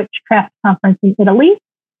lunar witchcraft conference in Italy.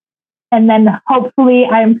 And then hopefully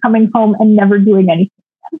I'm coming home and never doing anything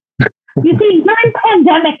again. You see, during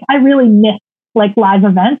pandemic, I really missed like live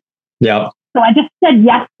events. Yeah. So I just said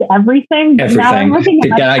yes to everything. But now I'm looking at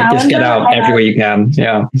my calendar, just get out everywhere you can.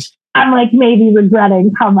 Yeah. I'm like maybe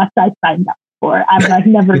regretting how much I signed up for. I'm like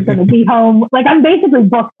never going to be home. Like I'm basically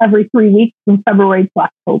booked every 3 weeks from February to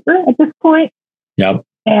October at this point. Yep.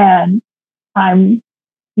 And I'm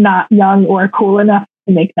not young or cool enough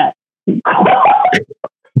to make that.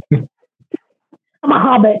 I'm a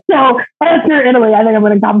hobbit. So after Italy, I think I'm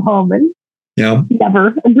going to come home and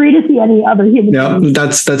never agree to see any other human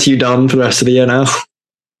beings. That's you done for the rest of the year now.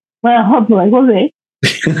 Well, hopefully. We'll see.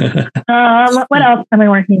 What else am I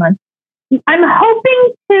working on? I'm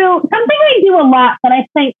hoping to, something I do a lot that I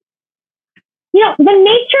think, the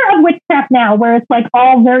nature of witchcraft now, where it's like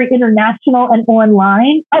all very international and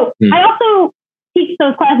online. I also teach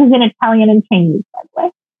those classes in Italian and Chinese, by the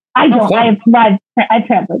way. I don't. I have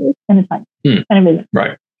translators in Italian.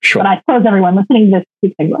 Right. Sure. But I suppose everyone listening to this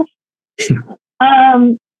speaks English.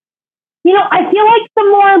 I feel like the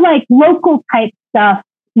more like local type stuff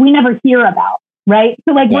we never hear about, right?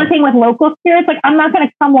 So like working with local spirits, like I'm not going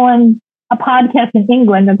to come on a podcast in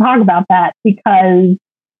England and talk about that because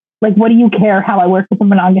like, what do you care how I work with the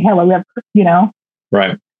Monongahela River,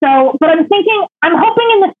 Right. So, but I'm hoping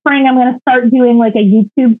in the spring, I'm going to start doing like a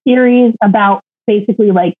YouTube series about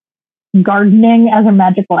basically like gardening as a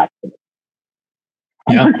magical activity.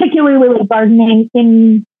 And particularly like gardening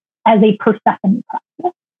as a Persephone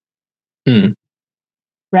practice.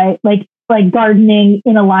 Right? Like gardening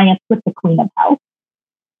in alliance with the Queen of Health.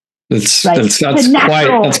 That's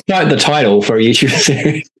quite the title for a YouTube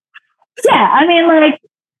series. Yeah, I mean, like,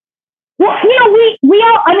 well, we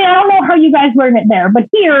all. I mean, I don't know how you guys learn it there, but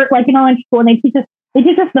here, like in elementary school, they teach us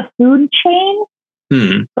the food chain.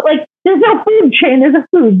 But like, there's no food chain. There's a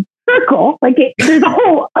food circle. Like, there's a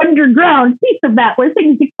whole underground piece of that where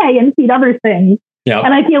things decay and feed other things. Yeah.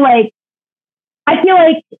 And I feel like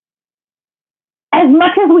as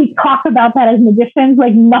much as we talk about that as magicians,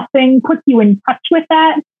 like nothing puts you in touch with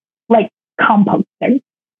that, like composting.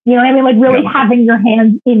 You know what I mean? Like really having your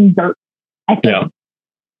hands in dirt. I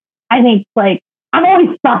think like I'm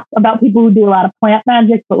always stuck about people who do a lot of plant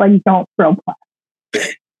magic, but like don't grow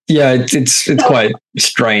plants. Yeah, it's quite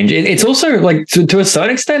strange. It's also like to a certain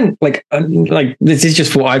extent, like this is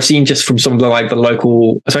just what I've seen just from some of the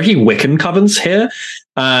local, especially Wiccan covens here.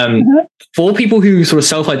 For people who sort of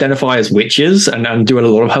self-identify as witches and do a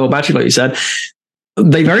lot of herbal magic, like you said,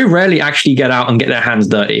 they very rarely actually get out and get their hands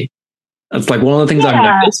dirty. That's like one of the things I've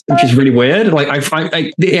noticed, which is really weird. Like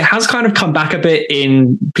it has kind of come back a bit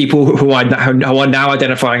in people who are now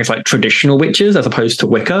identifying as like traditional witches as opposed to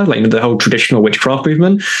Wicca, like the whole traditional witchcraft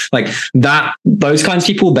movement. Like that, those kinds of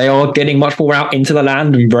people, they are getting much more out into the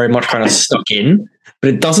land and very much kind of stuck in. but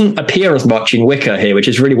it doesn't appear as much in wicker here, which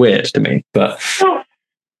is really weird to me. But so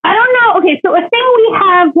I don't know. Okay, so a thing we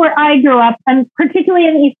have where I grew up, and particularly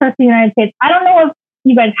in the East Coast of the United States, I don't know if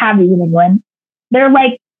you guys have these in England. They're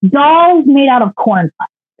like dolls made out of corn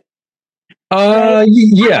puffs.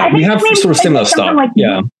 Yeah, we have sort of similar stuff. Like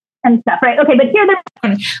and stuff, right? Okay, but here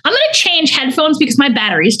I'm going to change headphones because my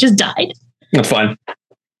batteries just died. That's fine.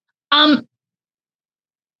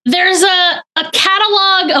 There's a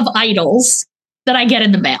catalog of idols that I get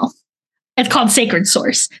in the mail. It's called Sacred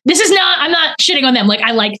Source. I'm not shitting on them. Like,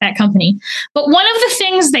 I like that company. But one of the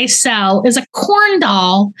things they sell is a corn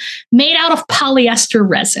doll made out of polyester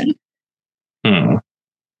resin. And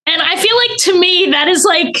I feel like, to me, that is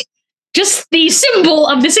like just the symbol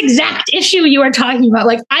of this exact issue you are talking about.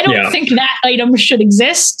 Like, I don't think that item should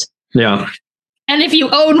exist. Yeah. And if you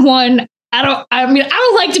own one, I don't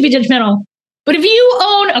like to be judgmental, but if you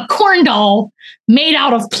own a corn doll made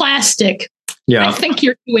out of plastic, I think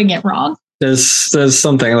you're doing it wrong. There's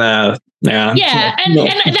something there. Yeah. Yeah. And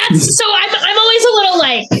that's, so I'm always a little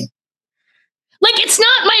like it's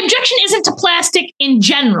not, my objection isn't to plastic in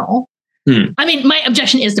general. I mean, my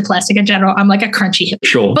objection is to plastic in general. I'm like a crunchy hippie.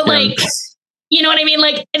 Sure. But you know what I mean?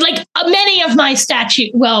 Like many of my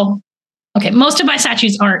most of my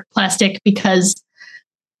statues aren't plastic because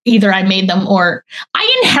either I made them or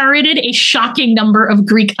I inherited a shocking number of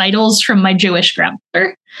Greek idols from my Jewish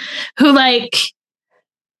grandmother who I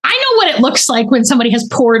know what it looks like when somebody has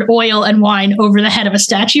poured oil and wine over the head of a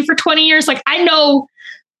statue for 20 years. Like, I know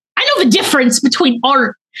the difference between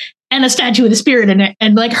art and a statue with a spirit in it.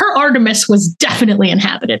 And her Artemis was definitely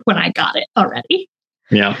inhabited when I got it already.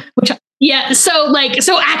 Yeah. So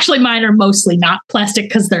actually mine are mostly not plastic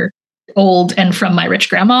because they're old and from my rich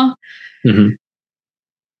grandma. Mm-hmm.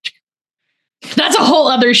 That's a whole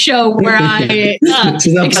other show where I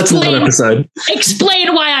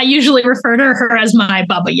explain why I usually refer to her as my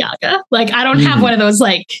Baba Yaga. Like, I don't have one of those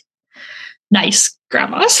nice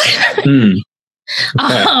grandmas. Okay.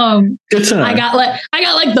 Good to know. I got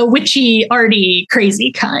the witchy, arty,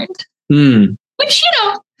 crazy kind. Which,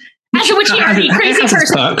 as a witchy, arty, crazy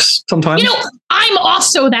person, perks sometimes. I'm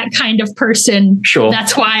also that kind of person. Sure.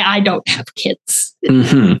 That's why I don't have kids.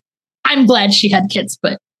 Mm-hmm. I'm glad she had kids,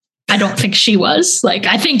 but I don't think she was.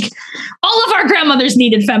 I think all of our grandmothers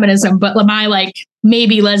needed feminism, but my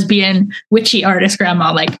maybe lesbian witchy artist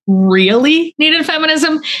grandma really needed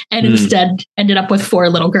feminism and instead ended up with 4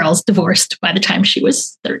 little girls divorced by the time she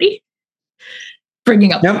was 30,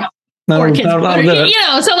 bringing up 4 kids. So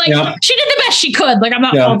she did the best she could. I'm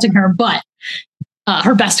not faulting her, but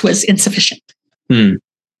her best was insufficient. Anyhow,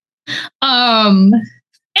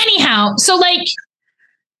 so there's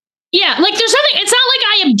nothing, it's not like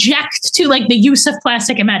I object to the use of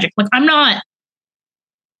plastic in magic.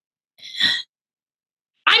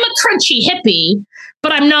 I'm a crunchy hippie,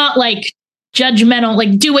 but I'm not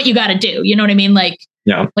judgmental, do what you got to do. You know what I mean? I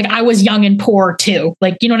was young and poor too.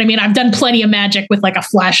 You know what I mean? I've done plenty of magic with a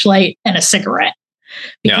flashlight and a cigarette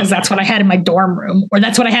because that's what I had in my dorm room, or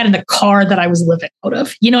that's what I had in the car that I was living out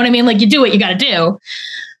of. You know what I mean? You do what you got to do.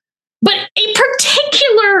 But a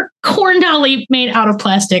particular corn dolly made out of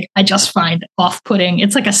plastic, I just find off-putting.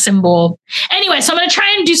 It's a symbol. Anyway, so I'm going to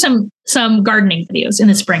try and do some gardening videos in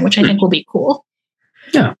the spring, which I think will be cool.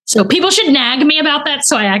 Yeah. So people should nag me about that,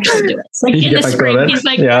 so I actually do it. It's in the spring, he's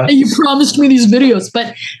hey, you promised me these videos,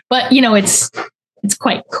 but it's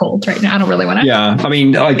quite cold right now. I don't really want to. Yeah, I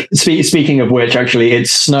mean, speaking of which, actually, it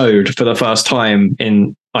snowed for the first time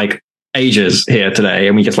in ages here today,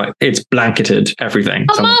 and we just it's blanketed everything.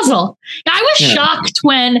 A mazel. I was shocked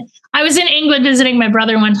when I was in England visiting my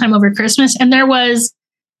brother one time over Christmas, and there was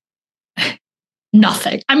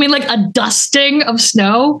nothing. I mean, a dusting of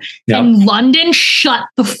snow, and London shut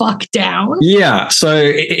the fuck down. Yeah. So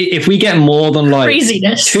if we get more than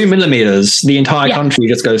craziness, 2 millimeters, the entire country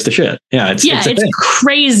just goes to shit. Yeah. It's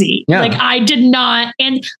crazy. Yeah. I did not,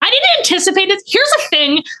 and I didn't anticipate it. Here's the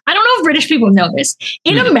thing. I don't know if British people know this.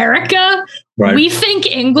 In America, we think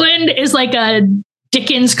England is a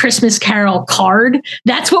Dickens Christmas Carol card.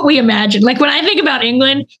 That's what we imagine. When I think about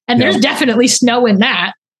England, and there's definitely snow in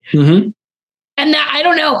that. Mm-hmm. And that, I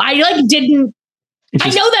don't know. I didn't. I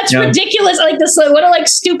know that's ridiculous. This, what a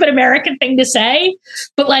stupid American thing to say.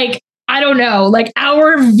 But I don't know.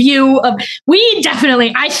 Our view of, we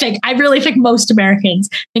definitely, I really think most Americans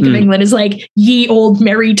think of England as ye old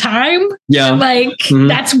merry time. Yeah.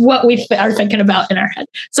 That's what we are thinking about in our head.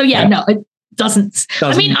 So no, it doesn't.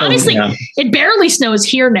 I mean, honestly, it barely snows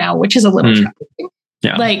here now, which is a little shocking.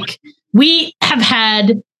 Yeah. We have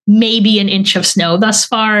had maybe an inch of snow thus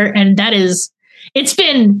far, and it's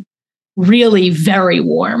been really very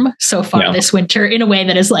warm so far this winter in a way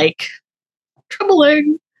that is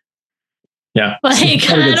troubling. Yeah. Like,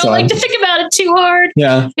 I don't like to think about it too hard.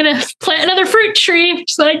 Yeah. I'm going to plant another fruit tree,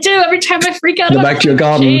 which is what I do every time I freak out. Go back to your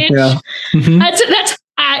garden. Change. Yeah.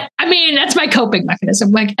 That's my coping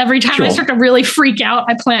mechanism. Like every time I start to really freak out,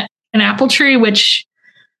 I plant an apple tree, which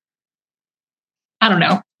I don't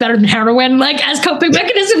know, better than heroin, like as coping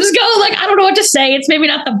mechanisms go. Like, I don't know what to say. It's maybe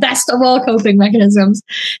not the best of all coping mechanisms.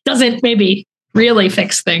 Doesn't maybe really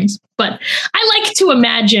fix things. But I like to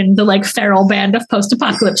imagine the like feral band of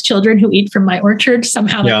post-apocalypse children who eat from my orchard.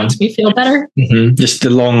 Somehow that makes me feel better. Mm-hmm. Just the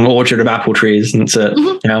long orchard of apple trees, and that's it.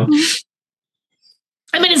 Mm-hmm. Yeah.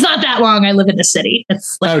 I mean, it's not that long. I live in the city.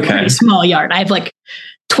 It's like a pretty small yard. I have like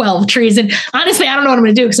 12 trees. And honestly, I don't know what I'm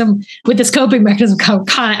going to do because I'm with this coping mechanism kind of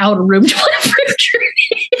out of room to plant fruit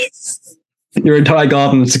trees. Your entire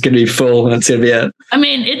garden's going to be full, and that's going to be it. I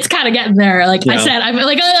mean, it's kind of getting there. Like I said,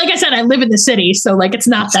 I live in the city, so like it's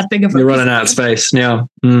not that big of a. You're running out of space. Yeah,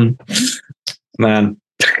 man.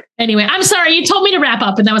 Anyway, I'm sorry. You told me to wrap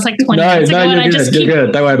up, and that was like 20 minutes ago. You're good. You're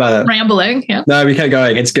good. Don't worry about it. Rambling. Yeah. No, we kept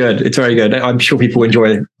going. It's good. It's very good. I'm sure people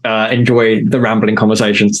enjoy the rambling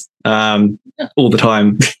conversations all the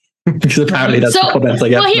time because apparently that's the comments I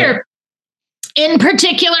get. Well, here. In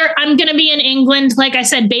particular, I'm going to be in England, like I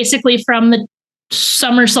said, basically from the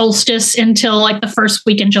summer solstice until like the first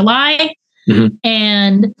week in July. Mm-hmm.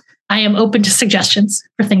 And I am open to suggestions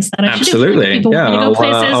for things that I should do. Absolutely. Yeah.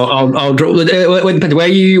 I'll draw. Where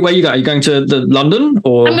you go? Are you going to London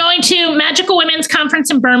or? I'm going to Magical Women's Conference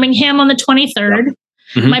in Birmingham on the 23rd. Yep.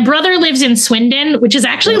 Mm-hmm. My brother lives in Swindon, which is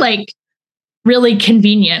actually like really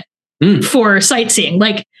convenient for sightseeing.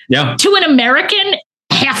 Like to an American,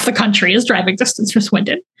 half the country is driving distance from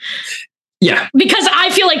Swindon. Yeah. Because I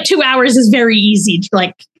feel like 2 hours is very easy to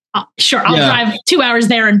like, sure, I'll drive 2 hours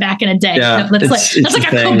there and back in a day. Yeah, that's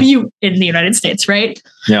like a commute in the United States, right?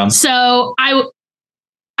 Yeah. So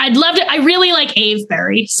I'd love to, I really like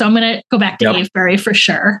Avebury. So I'm going to go back to Avebury for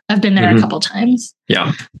sure. I've been there a couple times.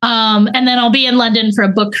 Yeah. And then I'll be in London for a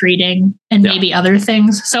book reading and maybe other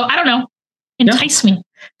things. So I don't know. Entice me.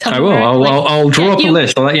 I will. I'll draw up a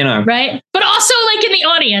list. I'll let you know. Right. But also like in the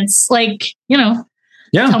audience, like,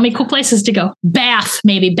 tell me cool places to go. Bath,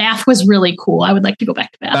 maybe. Bath was really cool. I would like to go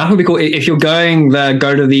back to Bath. Bath would be cool. If you're going there,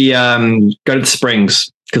 go to the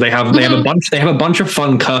Springs because they have a bunch of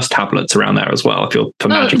fun curse tablets around there as well. If you're for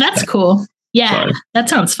magic. That's cool. Yeah, so, that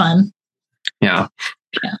sounds fun. Yeah.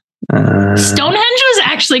 Stonehenge was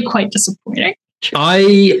actually quite disappointing.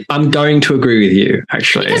 I'm going to agree with you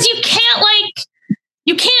actually because you can't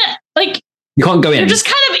you can't go in. You're just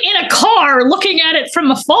kind of in a car looking at it from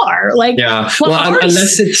afar. Like,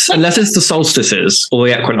 unless it's the solstices or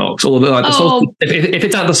the equinox or the solstice. If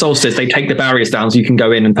it's at the solstice, they take the barriers down so you can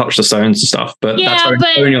go in and touch the stones and stuff. But that's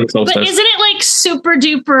only on the solstice. But isn't it like super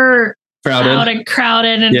duper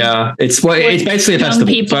crowded? And it's basically a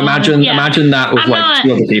festival. So imagine that with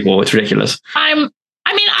 200 people. It's ridiculous. I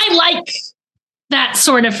like that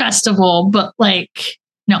sort of festival, but like.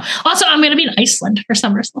 No. Also, I'm going to be in Iceland for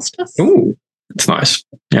summer solstice. Ooh, that's nice.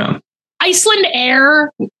 Yeah. Iceland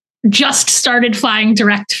Air just started flying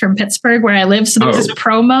direct from Pittsburgh, where I live. So there was this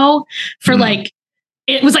promo for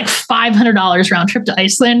it was like $500 round trip to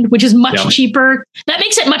Iceland, which is much cheaper. That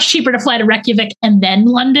makes it much cheaper to fly to Reykjavik and then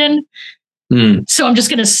London. So I'm just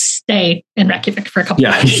going to stay in Reykjavik for a couple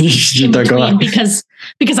of days in between because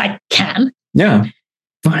I can. Yeah.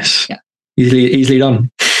 Nice. Yeah. Easily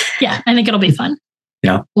done. Yeah. I think it'll be fun.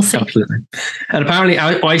 Yeah, we'll see. Absolutely. And apparently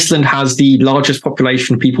Iceland has the largest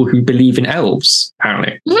population of people who believe in elves,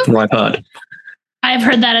 apparently, from what I've heard. I've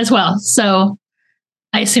heard that as well. So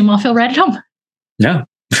I assume I'll feel right at home. Yeah.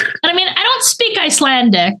 And I mean, I don't speak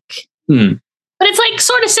Icelandic, but it's like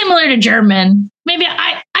sort of similar to German. Maybe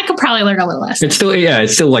I could probably learn a little less. It's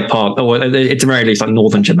still like part, it's at very least like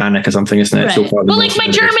Northern Germanic or something, isn't it? Right. It's still well, like my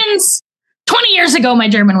German's, 20 years ago, my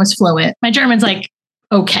German was fluent. My German's like,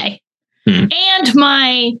 okay. And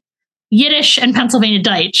my Yiddish and Pennsylvania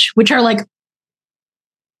Deutsch, which are like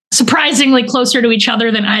surprisingly closer to each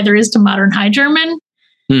other than either is to modern High German.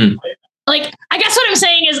 Like, I guess what I'm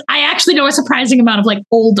saying is I actually know a surprising amount of like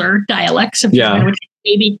older dialects of German, which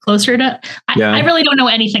may be closer to. I really don't know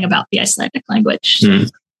anything about the Icelandic language. So.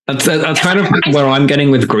 That's kind of where I'm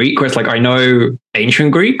getting with Greek, where it's like I know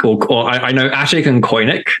ancient Greek or I know Attic and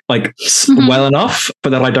Koinic like well enough, but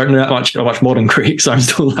then I don't know that much modern Greek, so I'm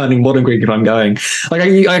still learning modern Greek if I'm going. Like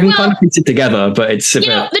I can kind of piece it together, but it's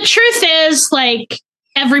the truth is like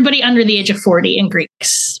everybody under the age of 40 in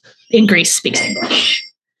Greece speaks English.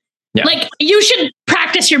 Yeah. Like you should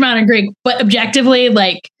practice your modern Greek, but objectively,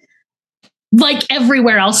 like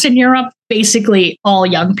everywhere else in Europe, basically all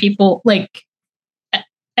young people like.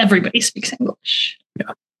 Everybody speaks English.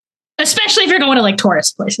 Yeah. especially if you're going to like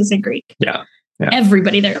tourist places in Greek. Yeah.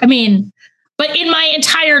 Everybody there. I mean, but in my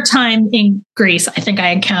entire time in Greece, I think I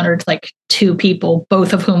encountered like 2 people,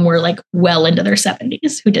 both of whom were like well into their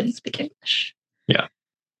 70s who didn't speak English. Yeah.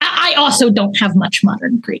 I also don't have much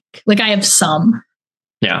modern Greek. Like I have some.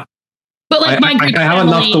 Yeah. But like my Greek I have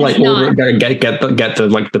enough to like order, get the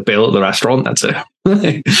like the bill at the restaurant. That's it.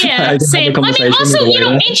 Yeah, same. I mean, also, you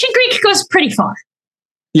know, ancient Greek goes pretty far.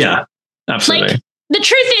 Yeah, absolutely. Like the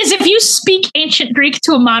truth is, if you speak ancient Greek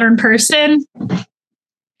to a modern person,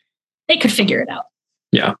 they could figure it out.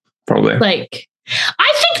 Yeah, probably. Like,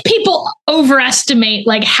 I think people overestimate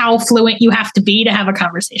like how fluent you have to be to have a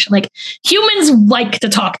conversation. Like humans like to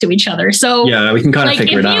talk to each other. So yeah, we can kind of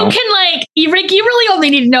figure it out. You can like, you really only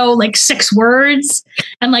need to know like 6 words,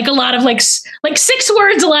 and like a lot of like 6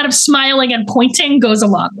 words, a lot of smiling and pointing goes a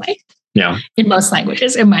long way. Yeah. In most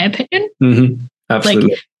languages, in my opinion. Mm-hmm.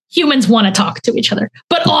 Absolutely. Like humans want to talk to each other,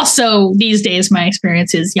 but also these days, my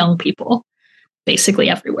experience is young people basically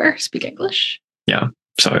everywhere speak English. Yeah.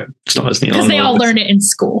 So it's not as neat because they all learn it in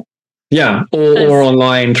school. Yeah, or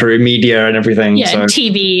online through media and everything. Yeah, so.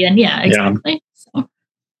 TV and exactly. Yeah.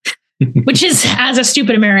 So, which is, as a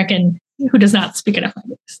stupid American who does not speak enough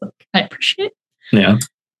language, like I appreciate. Yeah,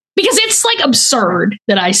 because it's like absurd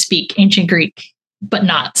that I speak ancient Greek but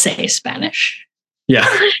not say Spanish. Yeah,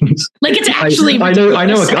 like it's actually I know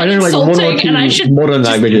like 1 or 2 modern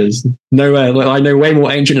languages. No way, like, I know way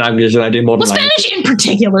more ancient languages than I do modern. Well, Spanish in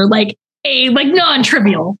particular, like a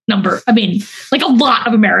non-trivial number. I mean, like a lot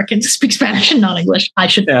of Americans speak Spanish and not English. I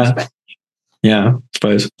should know Spanish. Yeah, I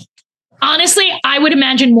suppose. Honestly, I would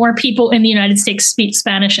imagine more people in the United States speak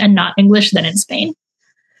Spanish and not English than in Spain.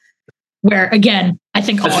 Where again, I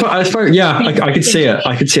think I could see it.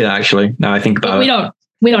 I could see it actually. Now I think about it.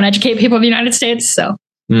 We don't educate people in the United States, so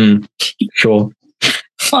sure.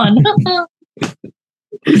 Fun.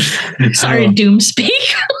 Sorry, doom speak.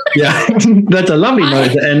 Yeah, that's a lovely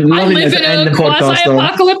note to end. I live in a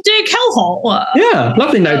quasi-apocalyptic hellhole. Yeah,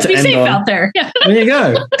 lovely note to end on. Be safe out there. Yeah. There you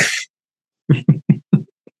go.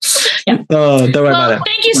 Yeah. Don't worry about it.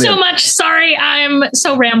 Thank you so much. Sorry, I'm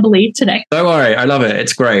so rambly today. Don't worry. I love it.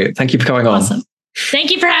 It's great. Thank you for coming on. Awesome.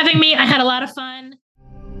 Thank you for having me. I had a lot of fun.